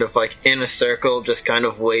kind of in a circle, just kind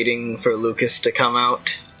of waiting for Lucas to come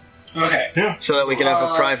out. Okay. Yeah. So that we can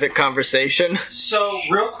have a private conversation. So,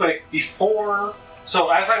 real quick, as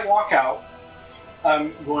I walk out,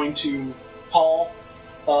 I'm going to call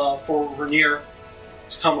for Rainier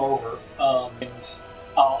to come over, and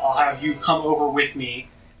I'll have you come over with me.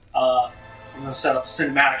 I'm going to set up a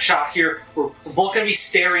cinematic shot here. We're both going to be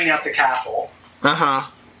staring at the castle. And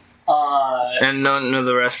none of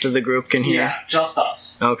the rest of the group can hear? Yeah, just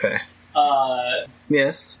us. Okay.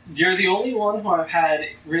 Yes? You're the only one who I've had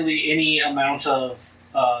really any amount of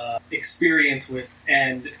experience with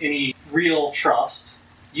and any real trust.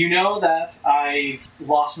 You know that I've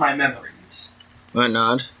lost my memories. I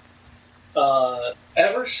nod.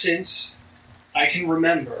 Ever since I can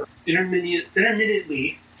remember,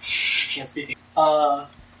 intermittently, can't speak. I'll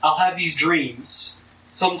have these dreams,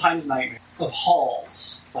 sometimes nightmares, of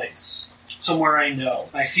halls, place, somewhere I know.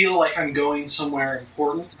 I feel like I'm going somewhere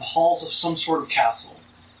important, the halls of some sort of castle.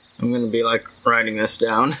 I'm gonna be writing this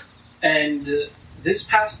down. And this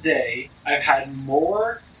past day, I've had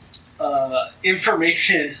more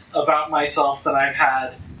information about myself than I've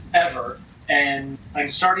had ever, and I'm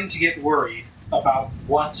starting to get worried about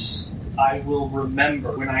what I will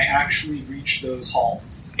remember when I actually reach those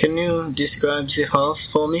halls. Can you describe the halls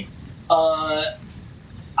for me? I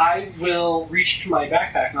will reach into my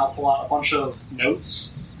backpack and I'll pull out a bunch of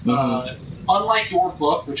notes. Unlike your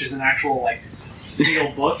book, which is an actual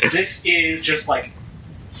real book, this is just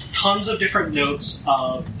tons of different notes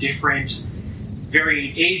of different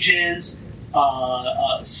varying ages.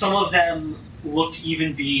 Some of them look to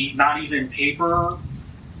even be not even paper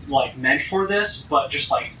like meant for this, but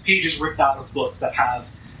just like pages ripped out of books that have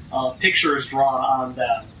pictures drawn on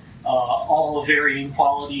them, all of varying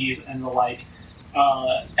qualities and the like.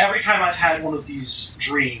 Every time I've had one of these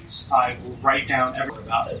dreams, I will write down everything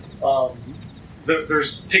about it.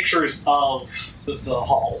 There's pictures of the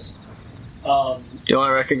halls. Do I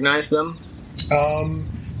recognize them?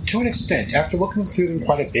 To an extent. After looking through them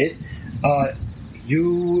quite a bit,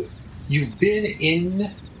 you've been in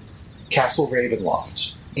Castle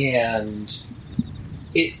Ravenloft, and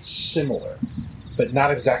it's similar, but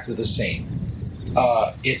not exactly the same.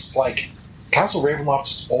 It's like Castle Ravenloft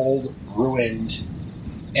is old, ruined,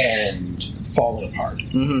 and fallen apart.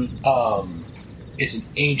 Mm-hmm. It's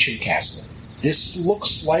an ancient castle. This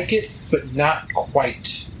looks like it, but not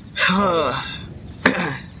quite.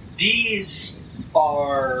 These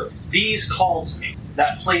call to me.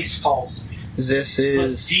 That place calls to me. This But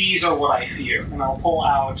is... these are what I fear. And I'll pull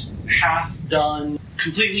out half-done,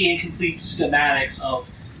 completely incomplete schematics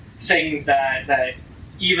of things that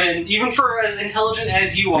even for as intelligent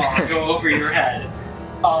as you are, go over your head.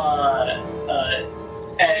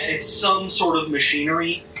 It's some sort of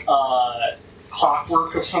machinery,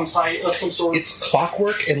 clockwork of some sort. It's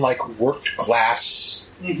clockwork and like worked glass.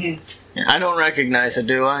 Mm-hmm. I don't recognize it,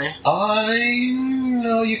 do I? I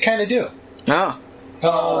know you kind of do. Oh.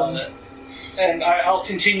 And I'll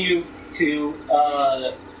continue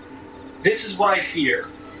to. This is what I fear.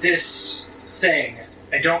 This thing.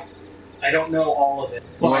 I don't know all of it,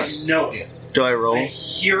 but I know it. Do I roll? I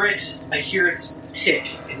hear it. I hear its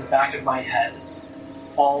tick in the back of my head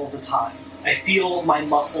all the time. I feel my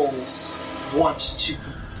muscles want to.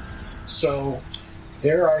 So,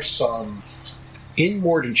 there are some in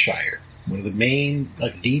Mordenshire, one of the main,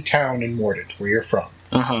 like the town in Mordant, where you're from.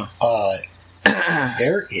 Uh-huh.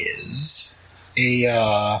 There is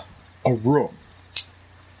a room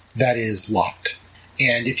that is locked,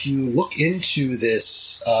 and if you look into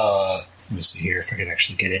this, let me see here if I can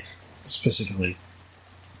actually get it specifically.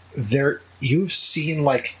 There, you've seen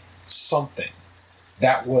like something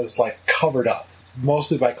that was like covered up,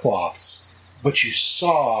 mostly by cloths, but you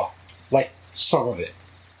saw like some of it,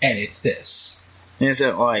 and it's this. Is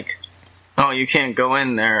it like... Oh, you can't go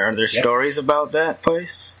in there. Are there Yep. stories about that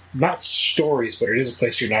place? Not stories, but it is a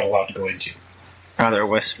place you're not allowed to go into. Are there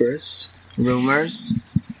whispers? Rumors?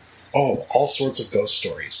 Oh, all sorts of ghost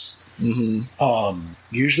stories. Mm-hmm.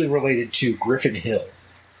 Usually related to Griffin Hill.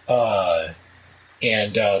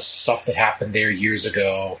 And stuff that happened there years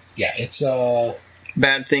ago. Yeah, it's,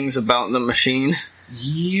 Bad things about the machine?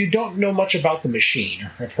 you don't know much about the machine, or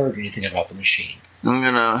have heard anything about the machine. I'm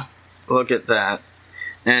gonna look at that.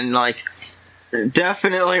 And, like,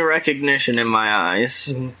 definitely recognition in my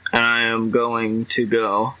eyes. Mhm. And I am going to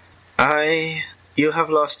go. You have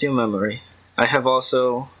lost your memory. I have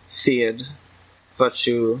also feared what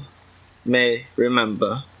you may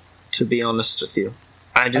remember, to be honest with you.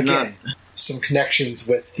 I do Again, some connections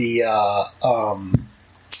with the,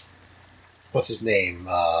 what's his name?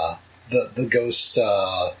 The ghost,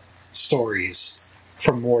 stories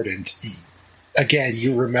from Mordant. Again,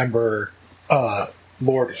 you remember,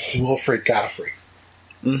 Lord Wilfred Godfrey,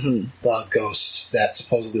 not... Mm-hmm. the ghost that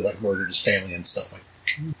supposedly like murdered his family and stuff like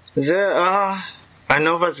I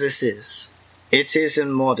know what this is. It is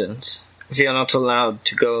in Mordant. We are not allowed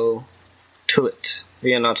to go to it.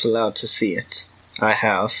 We are not allowed to see it. I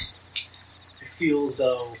have. It feels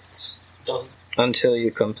though it doesn't, Until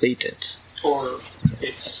you complete it. or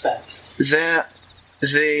it's spent. The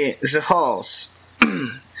halls.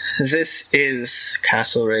 This is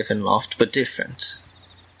Castle Ravenloft, but different.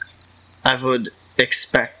 I would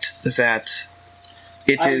expect that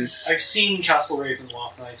I've seen Castle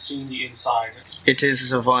Ravenloft and I've seen the inside. it is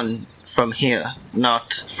the one from here,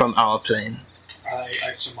 not from our plane.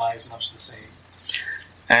 I surmise much the same.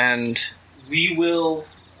 And We will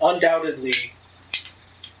undoubtedly,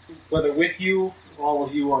 whether with you, all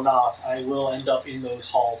of you or not, I will end up in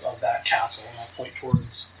those halls of that castle, and I'll point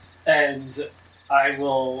towards. And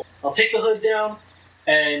I'll take the hood down,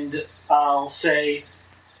 and I'll say,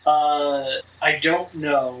 I don't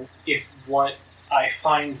know if what I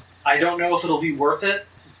find, I don't know if it'll be worth it,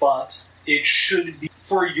 but it should be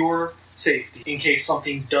for your safety in case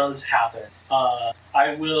something does happen. I'll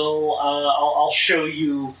show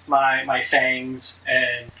you my fangs,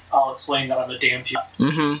 and I'll explain that I'm a damn pure.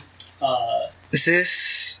 mm-hmm.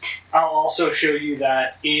 This I'll also show you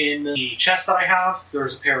that in the chest that I have,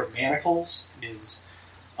 there's a pair of manacles. Is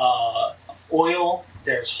oil,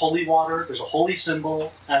 there's holy water, there's a holy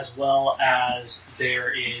symbol, as well as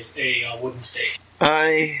there is a wooden stake.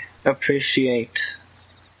 I appreciate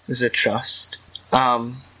the trust.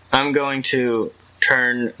 I'm going to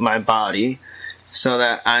turn my body so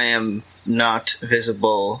that I am not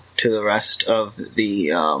visible to the rest of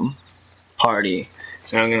the party.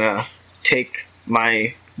 And I'm gonna take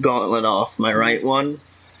my gauntlet off, my right one,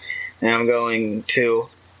 and I'm going to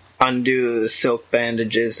undo the silk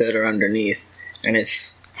bandages that are underneath, and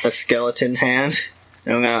it's a skeleton hand.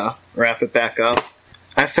 And I'm gonna wrap it back up.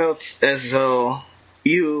 I felt as though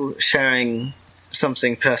you sharing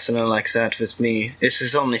something personal like that with me, it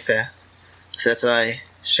is only fair that I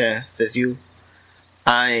share with you.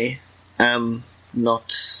 I am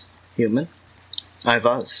not human. I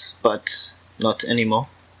was, but not anymore.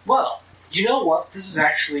 Well, you know what? This is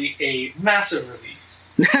actually a massive relief.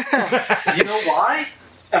 You know why?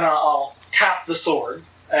 And I'll tap the sword,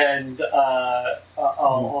 and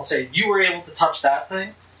I'll say, you were able to touch that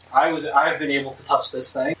thing. I've been able to touch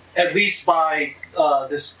this thing, at least by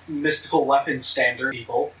this mystical weapon standard,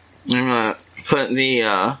 people. I'm gonna put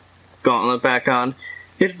the gauntlet back on.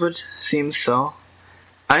 It would seem so.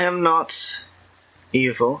 I am not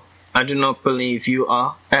evil. I do not believe you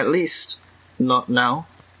are. At least, not now.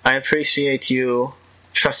 I appreciate you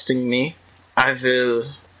trusting me. I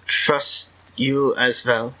will trust you as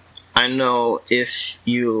well. I know if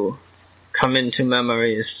you come into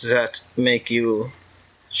memories that make you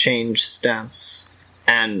change stance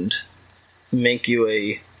and make you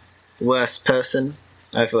a worse person,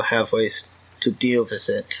 I will have ways to deal with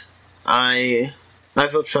it. I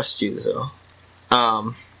will trust you, though.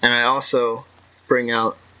 And I also bring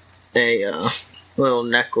out a little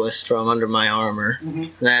necklace from under my armor.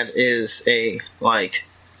 Mm-hmm. That is a,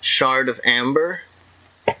 shard of amber.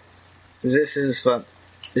 This is what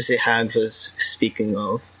the hag was speaking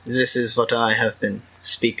of. This is what I have been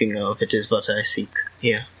speaking of. It is what I seek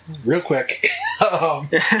here. Real quick,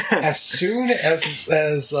 as soon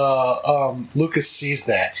as Lucas sees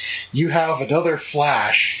that, you have another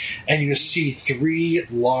flash, and you see 3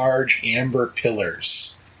 large amber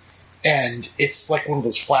pillars. And it's like one of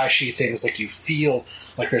those flashy things, like you feel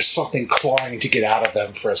like there's something clawing to get out of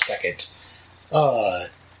them for a second.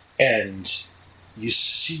 And you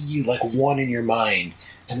see like one in your mind,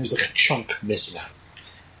 and there's like a chunk missing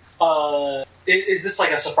out. Is this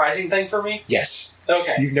like a surprising thing for me? Yes.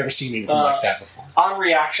 Okay. You've never seen anything like that before. On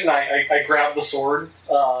reaction, I grab the sword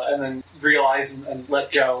and then realize and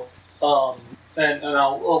let go. And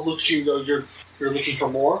I'll look at you and go, you're looking for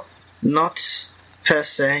more? Not per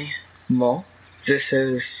se more. This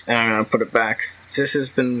is, and I'm going to put it back, this has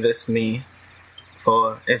been with me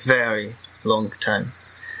for a very long time.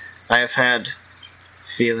 I have had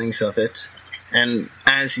feelings of it, and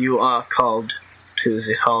as you are called to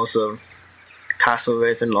the halls of Castle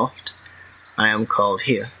Ravenloft, I am called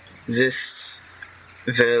here. This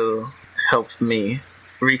will help me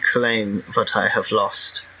reclaim what I have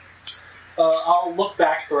lost. I'll look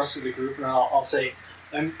back at the rest of the group and I'll say,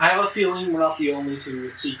 I have a feeling we're not the only two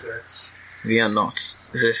with secrets. We are not.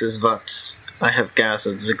 This is what I have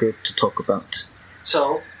gathered the group to talk about.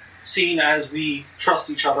 So, seeing as we trust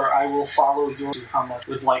each other, I will follow you to how much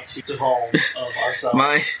we'd like to devolve of ourselves.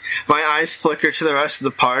 My eyes flicker to the rest of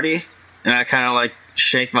the party, and I kind of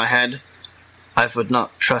shake my head. I would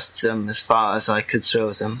not trust them as far as I could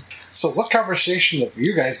throw them. So what conversation have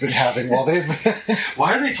you guys been having while they've...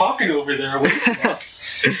 Why are they talking over there away from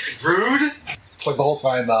us? Rude? It's like the whole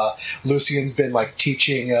time Lucian's been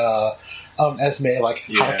teaching Esme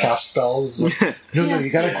how to cast spells. No, you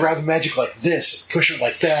gotta grab the magic like this, push it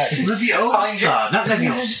like that. It's Leviosa, not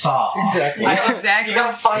Leviosa. Exactly. Exactly. You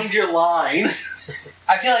gotta find your line.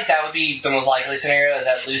 I feel like that would be the most likely scenario, is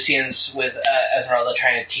that Lucian's with Esmeralda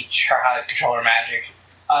trying to teach her how to control her magic.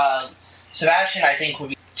 Sebastian, I think, would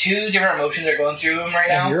be 2 different emotions are going through him right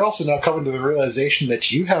now. And you're also now coming to the realization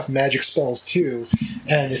that you have magic spells too,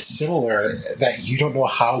 and it's similar, that you don't know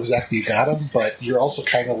how exactly you got them, but you're also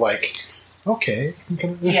kind of okay.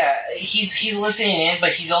 Yeah, he's listening in,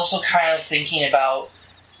 but he's also kind of thinking about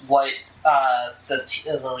what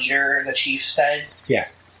the leader, the chief, said. Yeah.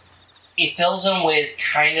 It fills him with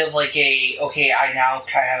kind of okay, I now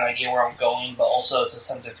kind of have an idea where I'm going, but also it's a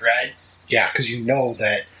sense of dread. Yeah, because you know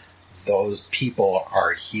that those people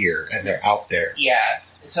are here and they're out there. Yeah.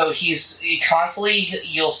 So he's constantly,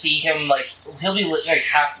 you'll see him, he'll be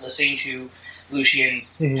half listening to Lucian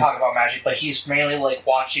talk about magic, but he's mainly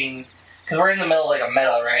watching, because we're in the middle of a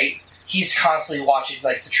meadow, right? He's constantly watching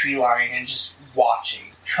the tree line and just watching,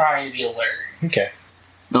 trying to be alert. Okay.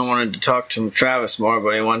 I wanted to talk to Travis more,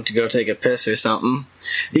 but he wanted to go take a piss or something.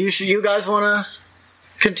 You guys want to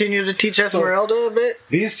continue to teach So- Esmeralda a bit?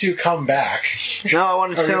 These two come back. No, I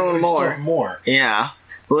want to Oh, tell you them still more. have more. Yeah,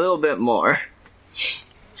 a little bit more.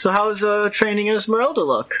 So how's training Esmeralda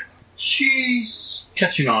look? She's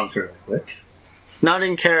catching on fairly quick. Not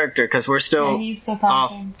in character, because we're Yeah, still he's still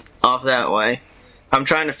off talking. that way. I'm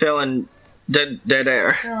trying to fill in dead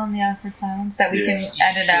air. Fill in the awkward silence that we Yeah. can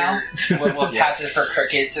edit out. What passes for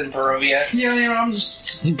crickets in Barovia? Yeah, I'm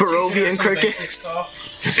just Barovian teaching her some crickets. basic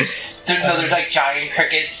stuff. They're like giant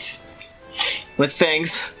crickets. With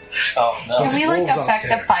fangs. Oh no! Can we like wolves out affect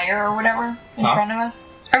there. a fire or whatever in Huh? front of us?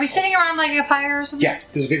 Are we sitting around like a fire or something? Yeah,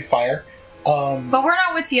 there's a big fire. But we're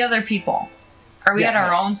not with the other people. Are we Yeah, at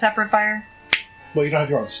our no. own separate fire? Well, you don't have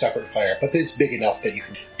your own separate fire, but it's big enough that you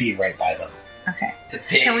can be right by them. Okay. It's a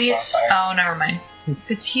big Can we? bonfire. Oh, never mind.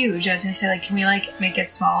 If it's huge, I was gonna say, like, can we like make it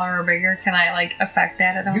smaller or bigger? Can I like affect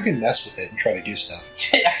that at all? You can mess with it and try to do stuff.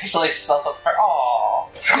 It actually smells like fire. Oh,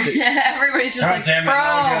 Everybody's just God like, damn it!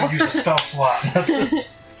 Now I bro. gotta use a spell slot.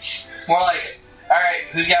 more like, all right,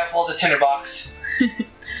 who's got to pull the tinderbox?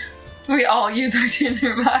 We all use our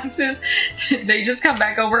tinder boxes. They just come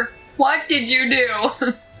back over. What did you do?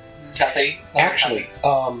 Nothing. Actually,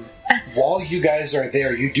 while you guys are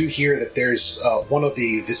there, you do hear that there's one of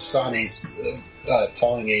the Viscanes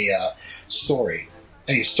telling a story,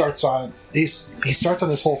 and he starts on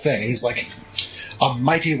this whole thing, and he's like, "A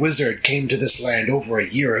mighty wizard came to this land over a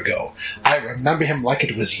year ago. I remember him like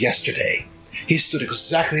it was yesterday. He stood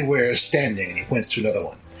exactly where he is standing," and he points to another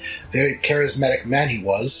one. Very charismatic man he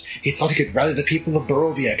was. He thought he could rally the people of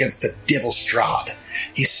Barovia against the Devil Strahd.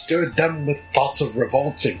 He stirred them with thoughts of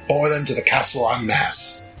revolt and bore them to the castle en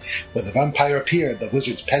masse. When the vampire appeared, the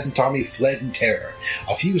wizard's peasant army fled in terror.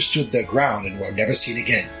 A few stood their ground and were never seen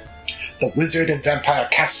again. The wizard and vampire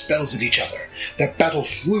cast spells at each other. Their battle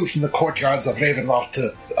flew from the courtyards of Ravenloft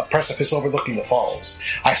to a precipice overlooking the falls.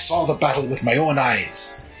 I saw the battle with my own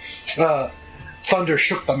eyes. Thunder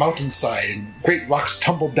shook the mountainside, and great rocks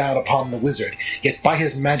tumbled down upon the wizard, yet by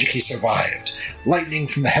his magic he survived. Lightning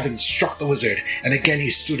from the heavens struck the wizard, and again he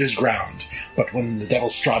stood his ground. But when the Devil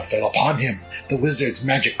Strahd fell upon him, the wizard's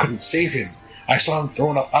magic couldn't save him. I saw him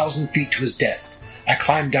thrown 1,000 feet to his death. I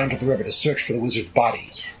climbed down to the river to search for the wizard's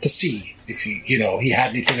body, to see if he had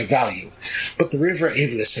anything of value. But the river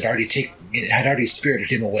Aeolus had already spirited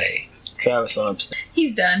him away. Travis went upstairs.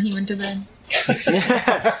 He's done. He went to bed.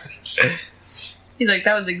 He's like,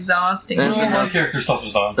 that was exhausting. That's Well, enough. my character stuff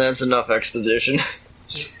is done. That's enough exposition.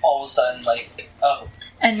 Just all of a sudden, like, oh,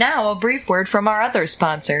 And now a brief word from our other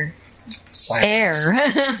sponsor, Silence.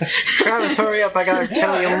 Air. Travis, hurry up! I gotta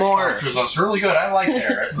tell you Air more. sponsors us really good. I like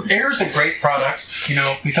Air. Air is a great product,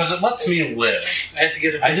 because it lets me live. I had to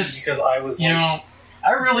get it I just- because I was I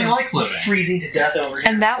really like living. freezing to death over here.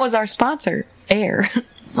 And that was our sponsor, Air.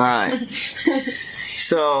 All right.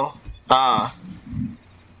 So,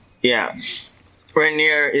 yeah,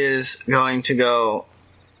 Rainier is going to go.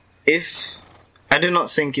 If I do not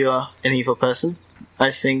think you are an evil person, I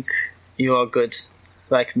think you are good,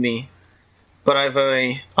 like me. But I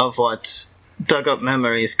worry of what dug-up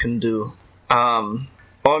memories can do.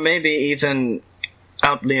 Or maybe even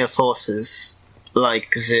outlier forces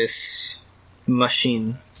like this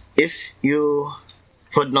machine. If you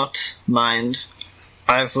would not mind,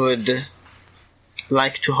 I would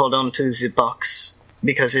like to hold on to the box,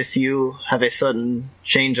 because if you have a sudden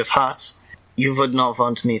change of heart, you would not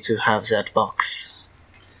want me to have that box.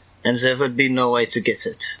 And there would be no way to get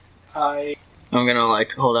it. I'm gonna,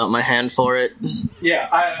 hold out my hand for it.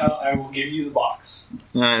 I will give you the box.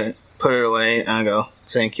 I put it away, and I go,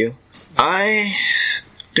 thank you. I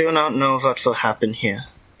do not know what will happen here.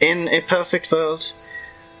 In a perfect world,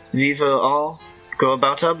 we will all go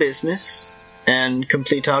about our business and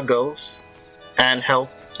complete our goals and help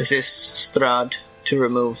this Strahd to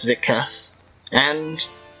remove the curse. And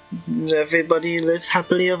everybody lives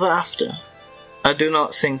happily ever after. I do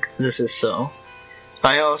not think this is so.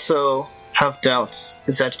 I also have doubts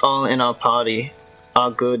that all in our party are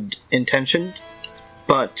good intentioned,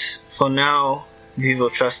 but for now we will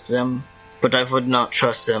trust them, but I would not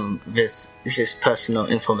trust them with this personal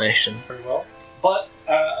information. Very well. But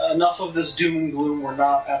enough of this doom and gloom. We're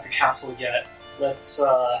not at the castle yet. Let's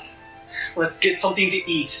get something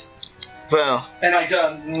to eat. Well, And I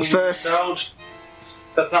done. First- Don't.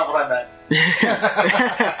 That's not what I meant.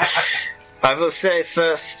 I will say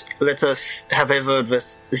first, let us have a word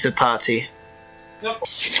with the party. Yep.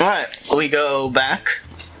 Alright, we go back.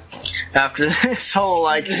 After this whole,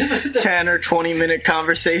 10 or 20 minute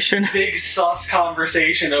conversation. Big sus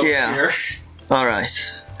conversation over Yeah. here.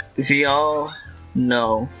 Alright. We all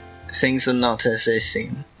know things are not as they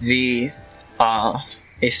seem. We are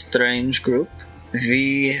a strange group.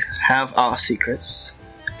 We have our secrets.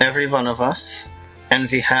 every one of us, and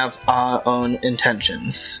we have our own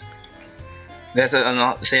intentions. Whether or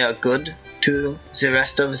not they are good to the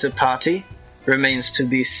rest of the party remains to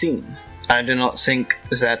be seen. I do not think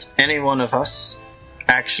that any one of us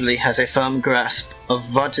actually has a firm grasp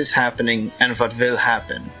of what is happening and what will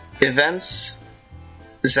happen. Events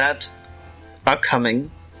that are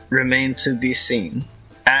coming remain to be seen.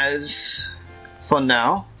 As for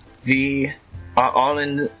now, we are all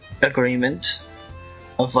in agreement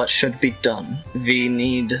of what should be done. We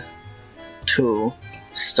need to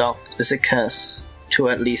stop the curse to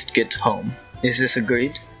at least get home. Is this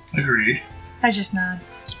agreed? Agreed. I just nod.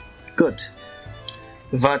 Good.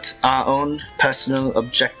 What our own personal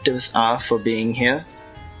objectives are for being here,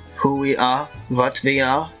 who we are, what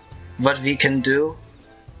we can do,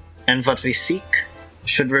 and what we seek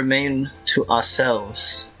should remain to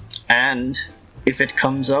ourselves. And if it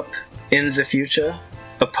comes up in the future,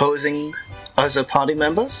 opposing other party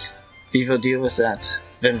members, we will deal with that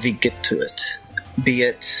when we get to it. Be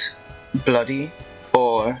it bloody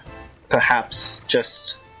or perhaps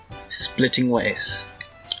just splitting ways.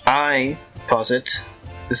 I posit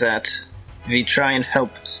that we try and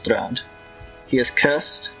help Strahd. He is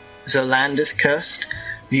cursed, the land is cursed,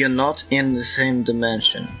 we are not in the same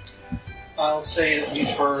dimension. I'll say that we've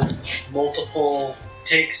heard multiple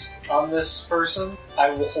takes on this person. I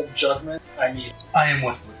will hold judgment. I I am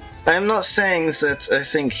with you. I am not saying that I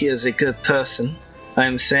think he is a good person. I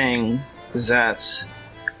am saying that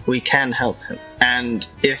we can help him. And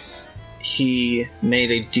if he made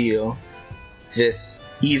a deal with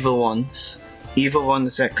evil ones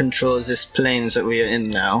that control this plane that we are in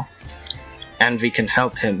now, and we can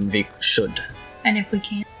help him, we should. And if we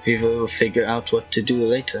can't? We will figure out what to do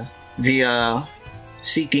later. We are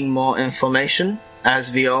seeking more information,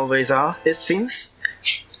 as we always are, it seems.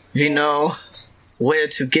 We know where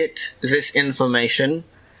to get this information.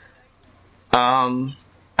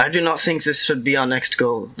 I do not think this should be our next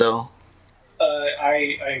goal, though.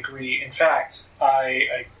 I agree. In fact,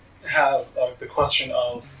 I have the question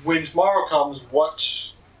of, when tomorrow comes,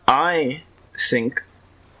 what... I think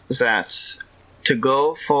that to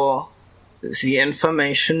go for the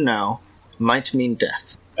information now might mean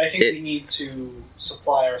death. I think we need to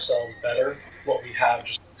supply ourselves better. What we have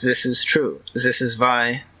just... This is true. This is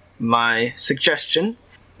why my suggestion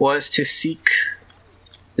was to seek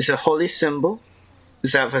the holy symbol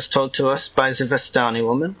that was told to us by the Vestani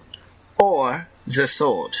woman, or the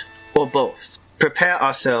sword, or both. Prepare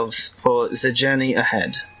ourselves for the journey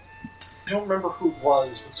ahead. I don't remember who it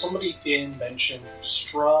was, but somebody mentioned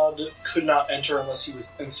Strahd could not enter unless he was...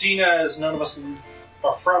 And seeing as none of us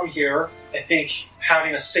are from here, I think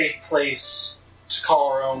having a safe place to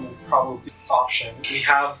call our own would probably be an option. We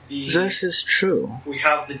have the... This is true. We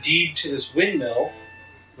have the deed to this windmill,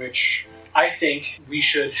 which I think we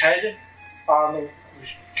should head on... We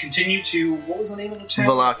should continue to... What was the name of the town?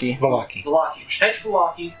 Vallaki. We should head to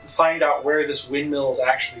Vallaki and find out where this windmill is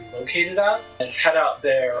actually located at, and head out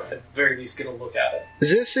there, at the very least get a look at it.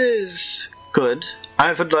 This is good.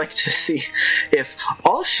 I would like to see if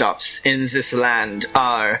all shops in this land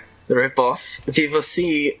are rip-off. We will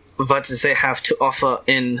see what they have to offer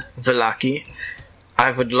in Vallaki.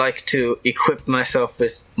 I would like to equip myself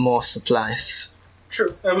with more supplies.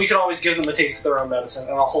 True. And we can always give them a taste of their own medicine,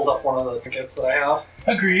 and I'll hold up one of the trinkets that I have.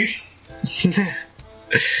 Agreed.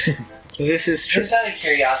 This is true. Just out of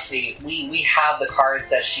curiosity, we have the cards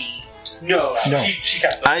that she... No. She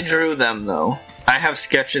kept them. I drew them, though. I have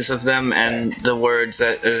sketches of them and the words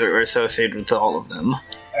that are associated with all of them.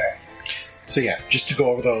 So yeah, just to go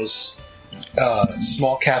over those,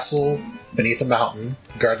 small castle beneath a mountain,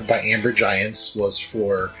 guarded by amber giants, was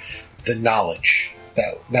for the knowledge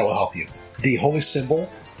that will help you. The holy symbol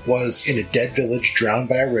was in a dead village drowned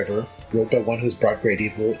by a river, ruled by one who's brought great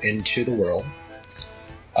evil into the world.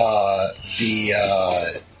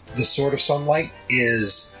 The Sword of Sunlight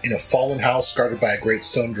is in a fallen house guarded by a great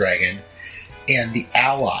stone dragon, and the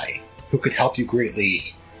ally who could help you greatly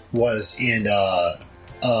was in a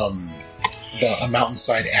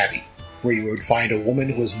mountainside abbey, where you would find a woman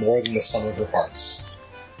who was more than the sum of her parts.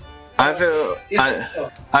 I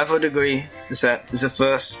would agree that the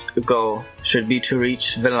first goal should be to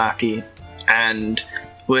reach Vallaki, and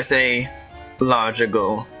with a larger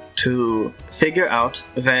goal to figure out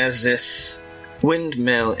where this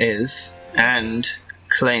windmill is and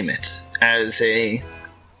claim it as a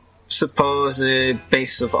supposed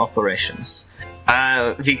base of operations.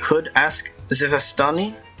 We could ask the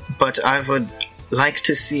Vestani, but I would like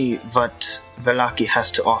to see what Vallaki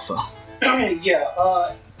has to offer.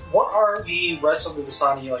 What are the rest of the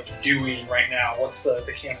Vistani doing right now? What's the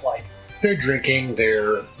camp like? They're drinking,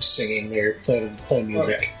 they're singing, they're playing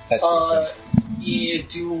music. Okay. That's what Yeah,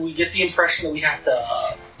 do we get the impression that we have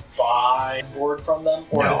to buy board from them,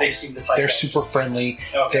 or No. do they seem the type? they're that- super friendly.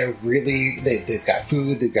 Okay. They're really they've got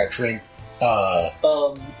food, they've got drink.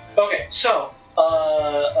 Okay, so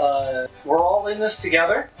we're all in this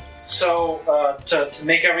together. So to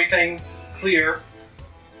make everything clear,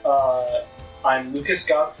 I'm Lucas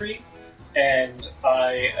Godfrey, and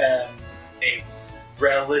I am a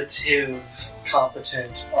relative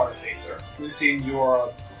competent artificer. Lucian, you're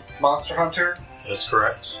a monster hunter, That's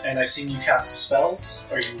correct. and I've seen you cast spells.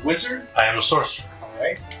 Are you a wizard? I am a sorcerer. All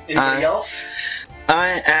right. Anybody else?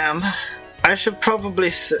 I am. I should probably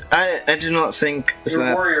say, I do not think You're a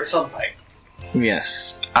that... warrior of some type.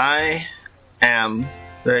 Yes. I am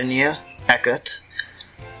Rainier Eckert.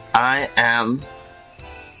 I am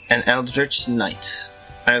an Eldritch Knight.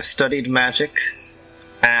 I have studied magic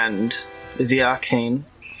and the arcane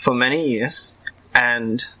for many years,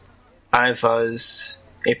 and I was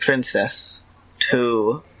a princess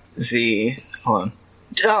to the... Hold on.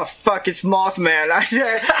 Oh, fuck, it's Mothman. I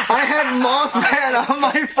had Mothman on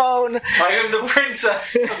my phone. I am the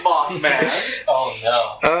princess to Mothman. Oh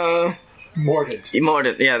no. Mordant.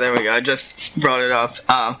 Mordant, yeah, there we go. I just brought it up.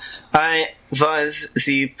 I was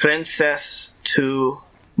the princess to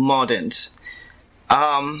Mordant.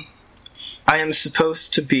 I am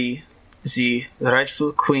supposed to be the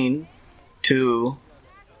rightful queen to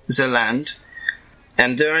the land,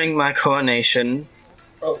 and during my coronation,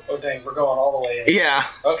 Oh dang, we're going all the way in. yeah,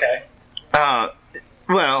 Okay.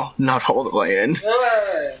 well, not all the way in.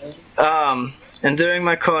 And during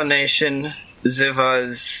my coronation, there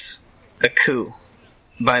was a coup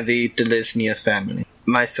by the Delisnia family.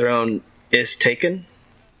 My throne is taken.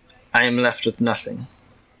 I am left with nothing.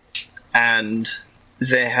 And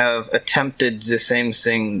they have attempted the same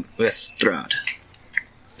thing with Strahd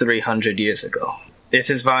 300 years ago. It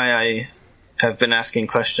is why I have been asking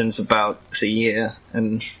questions about the year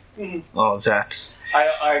and all that.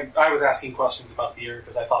 I was asking questions about the year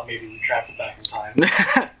because I thought maybe we traveled back in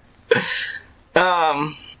time.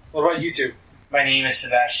 What about you two? My name is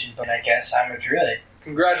Sebastian, but I guess I'm a druid.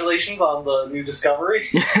 Congratulations on the new discovery.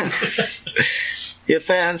 Your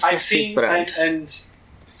fans will I've see seen, Brad. and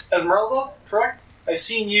Esmeralda, correct? I've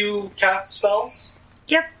seen you cast spells.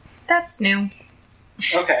 Yep, that's new.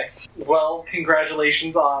 Okay. Well,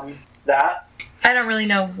 congratulations on that. I don't really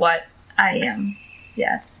know what I am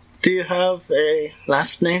yet. Do you have a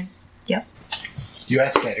last name? Yep. You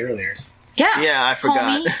asked that earlier. Yeah. Yeah, I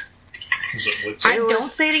forgot. Homie. Is it Woodsmith? I don't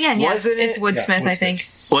say it again. Yeah, wasn't it- it's Woodsmith, Yeah, I think.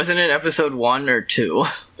 Wasn't it episode 1 or 2?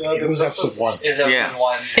 It was episode 1. Is that Yeah.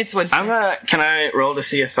 one? It's Woodsmith. Can I roll to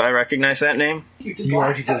see if I recognize that name? You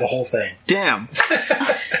already did the whole thing. Damn.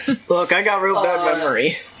 Look, I got real bad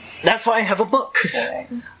memory. That's why I have a book.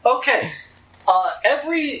 Okay.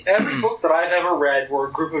 Every book that I've ever read where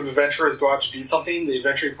a group of adventurers go out to do something, the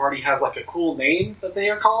adventuring party has like a cool name that they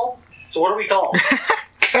are called. So what are we called?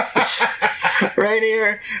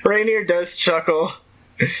 Rainier does chuckle.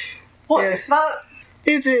 What? Yeah. It's not.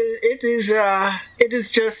 It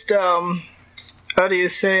is just, how do you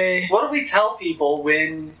say? What do we tell people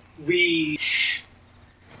when we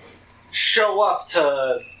show up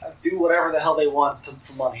to do whatever the hell they want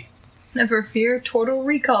for money? Never fear, Total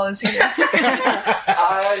Recall is here.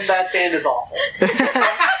 That band is awful.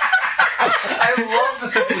 I love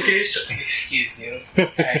this implication. Excuse you.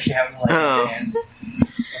 I actually haven't liked Oh. the band.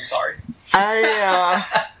 I'm sorry. I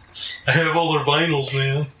I have all their vinyls,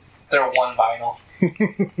 man. They're one vinyl.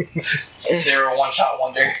 They're a one-shot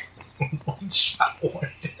wonder. One shot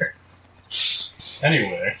wonder.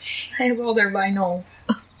 Anyway, I have all their vinyl.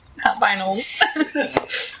 Not vinyls.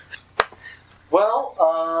 Well,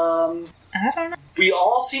 I don't know. we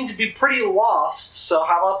all seem to be pretty lost, so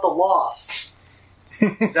how about the lost?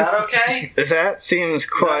 Is that okay? that seems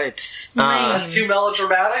quite, Lame. Too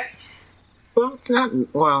melodramatic?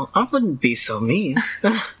 well, I wouldn't be so mean.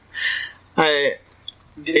 I,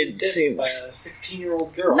 Getting It dissed seems- by a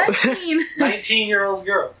 16-year-old girl. 19. 19-year-old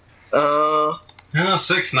girl.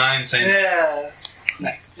 6'9", same. Yeah.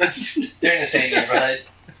 Nice. They're in the same neighborhood.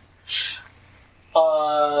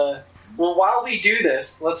 Well, while we do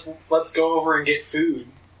this, let's go over and get food.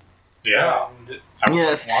 Yeah. And I would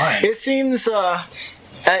yes, like wine. it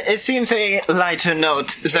seems a lighter note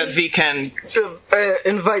that we can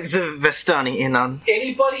invite the Vestani in on.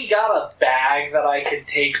 anybody got a bag that I could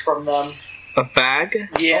take from them? A bag?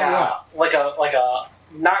 Yeah, like a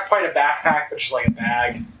not quite a backpack, but just like a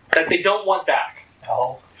bag that they don't want back.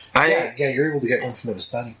 No. Yeah, you're able to get one from the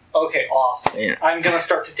Vistani. Okay, awesome. Yeah. I'm gonna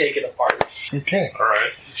start to take it apart. Okay. All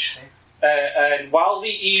right. And while we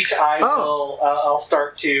eat, I'll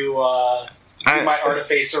start to do my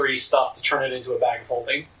artificery stuff to turn it into a bag of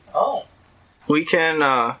holding. Oh. We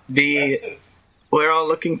can be. We're all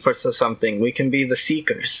looking for something. We can be the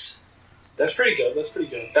seekers. That's pretty good.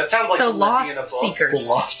 That sounds like The something that'd be Lost in a book. Seekers.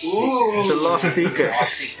 Lost Ooh, The lost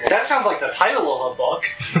seekers. that sounds like the title of a book.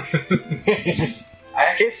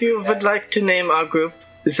 If you would like to name our group,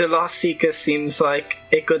 the Lost Seekers seems like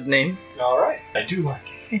a good name. All right. I do like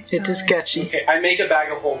it. It is catchy. Okay, I make a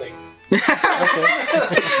bag of holding.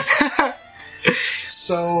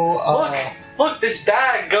 So, Look, this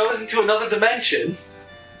bag goes into another dimension,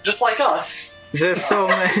 just like us. There's so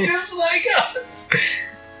many. just like us.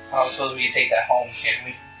 I was supposed to take that home, can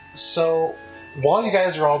we? So, while you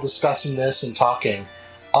guys are all discussing this and talking,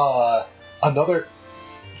 another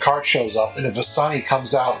cart shows up, and a Vistani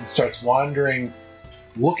comes out and starts wandering,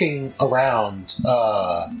 looking around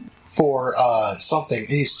for something, and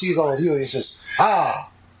he sees all of you, and he says, "Ah!"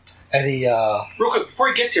 And he, Real quick, before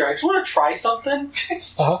he gets here, I just want to try something.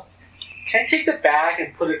 uh-huh. Can I take the bag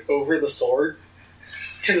and put it over the sword?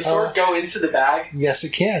 Can the sword go into the bag? Yes,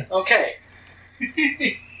 it can. Okay.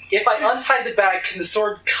 If I untie the bag, can the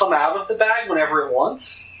sword come out of the bag whenever it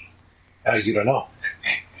wants? You don't know.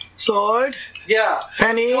 Sword? Yeah.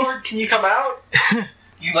 Penny? Sword, can you come out?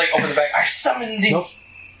 You like open the bag. I summoned it. Nope.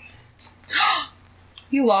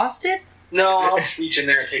 You lost it? No, I'll just reach in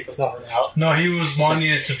there and take the sword out. No, he was wanting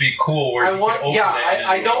it to be cool where I you want, could open yeah, it. and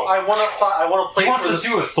I don't. go. I want a place He wants where to the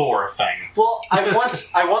do a Thor thing. Well,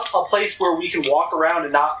 I want a place where we can walk around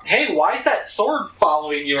and not. Hey, why is that sword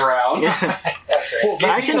following you around? That's right. Well, Do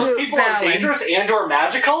you I think can those do- people are Valid. dangerous and/or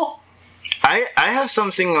magical? I have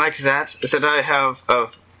something like that I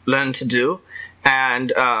have learned to do,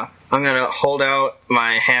 and I'm gonna hold out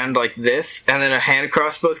my hand like this, and then a hand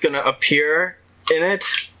crossbow is gonna appear in it.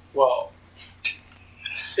 Whoa.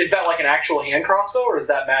 Is that like an actual hand crossbow, or is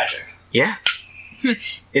that magic? Yeah,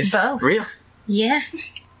 it's Both. real. Yeah.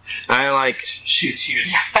 I like Shoot.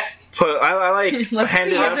 put. I like Let's hand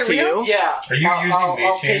see, it is up it to real? you. Yeah. Are you using I'll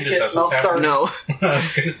mage take hand? Is it that and I'll what's start. No, I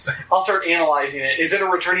was gonna say. I'll start analyzing it. Is it a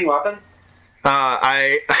returning weapon?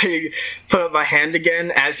 I put up my hand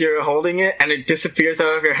again as you're holding it, and it disappears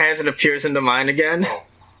out of your hands and appears into mine again. Oh.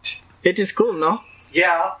 It is cool, no?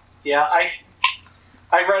 Yeah.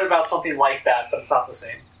 I read about something like that, but it's not the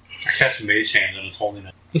same. I cast mage hand and it's holding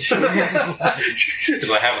it.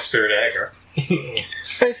 Because I have a spirit dagger.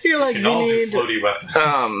 I feel like You we can all do need. floaty weapons.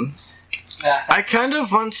 I kind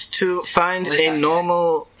of want to find a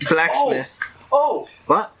normal blacksmith. Oh,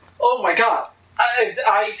 What? oh my god.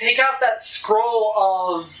 I take out that scroll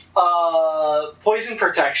of poison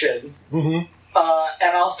protection, Mm-hmm.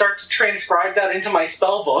 and I'll start to transcribe that into my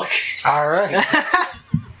spell book. All right.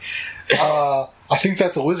 I think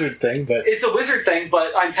that's a wizard thing, but It's a wizard thing,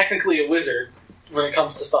 but I'm technically a wizard when it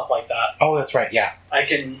comes to stuff like that. oh, that's right. Yeah. I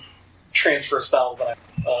can transfer spells that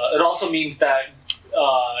it also means that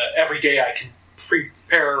every day I can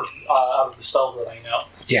prepare out of the spells that I know.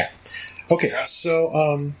 Yeah. Okay. So,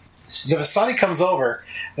 the Vistani comes over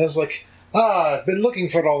and is like, I've been looking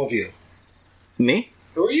for all of you. Me?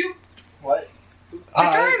 Who are you? What? The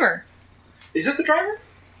driver. Is it the driver?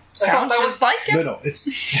 Sounds that just like him. No,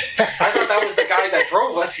 it's. I thought that was the guy that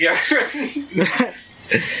drove us here.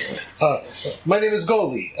 My name is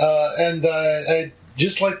Goli, and I'd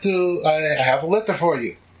just like to. I have a letter for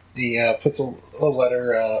you. He puts a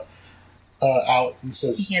letter out and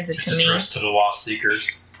says, He hands it It's to me. addressed to the Lost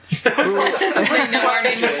Seekers. We know our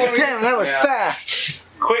name before we- Damn, that was Yeah. fast!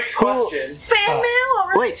 Quick question: Fan mail,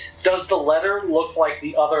 alright. Wait, does the letter look like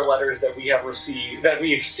the other letters that we have received that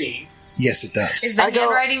we've seen? Yes, it does. Is the I go-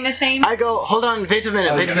 handwriting the same? I go, hold on, wait a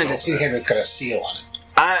minute, wait a You don't minute. see Henry's got a seal on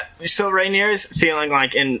it. So Rainier's feeling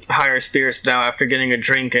like in higher spirits now after getting a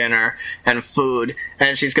drink in her and food,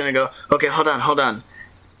 and she's gonna go, okay, hold on.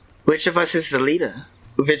 Which of us is the leader?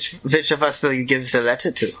 Which of us will you give the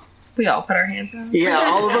letter to? We all put our hands out. Yeah,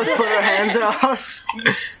 all of us put our hands out.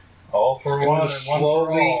 All for Going one to and one for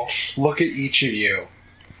slowly all. look at each of you.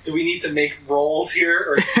 Do we need to make rolls here,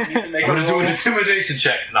 or do we need to make I'm a gonna do roll? an intimidation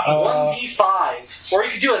check. No. 1d5, or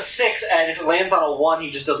you could do a 6, and if it lands on a 1, he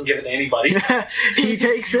just doesn't give it to anybody. He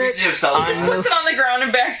takes it. Puts it on the ground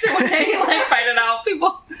and backs away, like fight it out,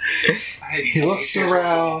 people. He looks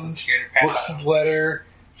around, looks at the letter,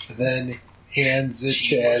 and then hands it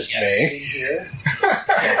to Esme.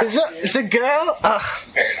 The girl? Ugh,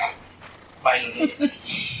 Fair enough. Fine.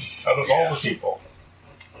 Out of all the people.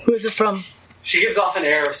 who is it from? She gives off an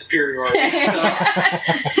air of superiority. So.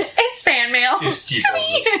 It's fan mail. Just To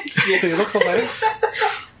me. So you look at the letter.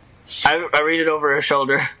 I read it over her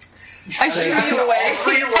shoulder. I shoo you away.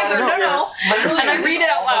 No. And I read it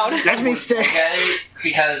out loud. Let me stay. Get it?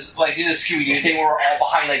 Because, like, do the Scooby-Doo thing where we're all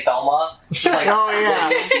behind, like, Velma. It's like, Oh, yeah.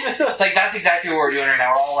 it's like, that's exactly what we're doing right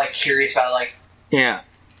now. We're all, like, curious about, like... Yeah.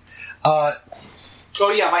 Oh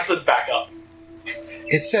yeah, my hood's back up.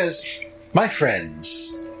 It says, "My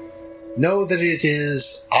friends, know that it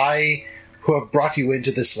is I who have brought you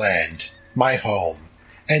into this land, my home,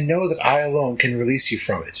 and know that I alone can release you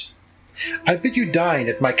from it. I bid you dine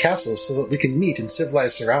at my castle so that we can meet in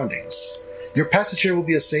civilized surroundings. Your passage here will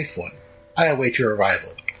be a safe one. I await your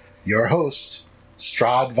arrival. Your host,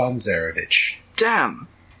 Strahd von Zarevich." Damn.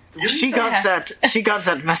 She got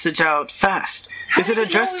that message out fast. Is it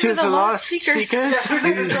addressed to the Lost Seekers? Who's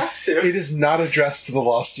it addressed to? It is not addressed to the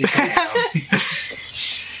Lost Seekers.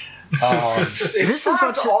 This is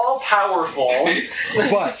It's all powerful.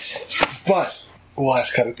 but we'll have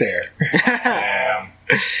to cut it there. Damn.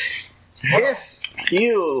 If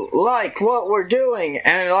you like what we're doing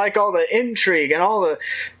and like all the intrigue and all the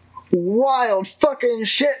wild fucking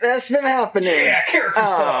shit that's been happening, Character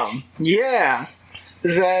stuff. yeah,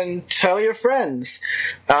 then tell your friends,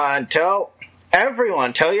 tell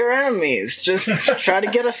everyone, tell your enemies. Just try to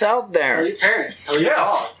get us out Tell there. your parents. Tell your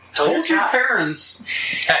dog. Tell your Hold your cat.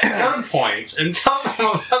 parents at gunpoint and tell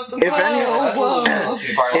them about the If anyone,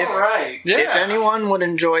 All right. if anyone would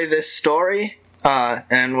enjoy this story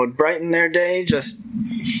and would brighten their day, just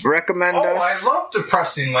recommend Oh, us. I love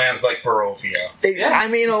depressing lands like Barovia. I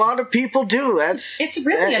mean, a lot of people do. It's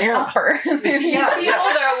really an yeah. upper. These people,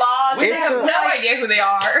 they're lost. They It's have a- no idea who they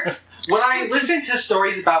are. When I listen to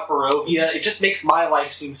stories about Barovia, it just makes my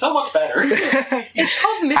life seem so much better. It's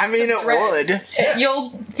called Mists I mean, of it Dread. would. You'll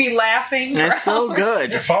be laughing. for It's so hours.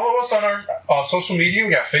 good. Follow us on our social media. We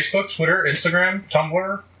got Facebook, Twitter, Instagram,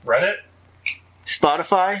 Tumblr, Reddit.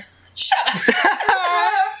 Spotify.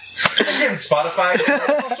 Again, Spotify is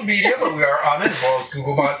not social media, but we are on it, as well as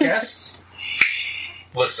Google Podcasts.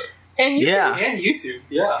 Listen. And you Yeah. And YouTube,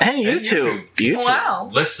 yeah. And YouTube. YouTube. Wow.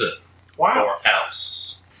 Listen. Wow. Or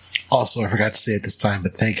else. Also, I forgot to say it this time,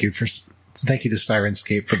 but thank you to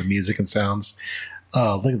Sirenscape for the music and sounds.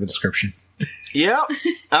 Look at the description. Yep.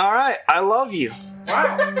 All right. I love you.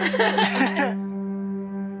 Wow.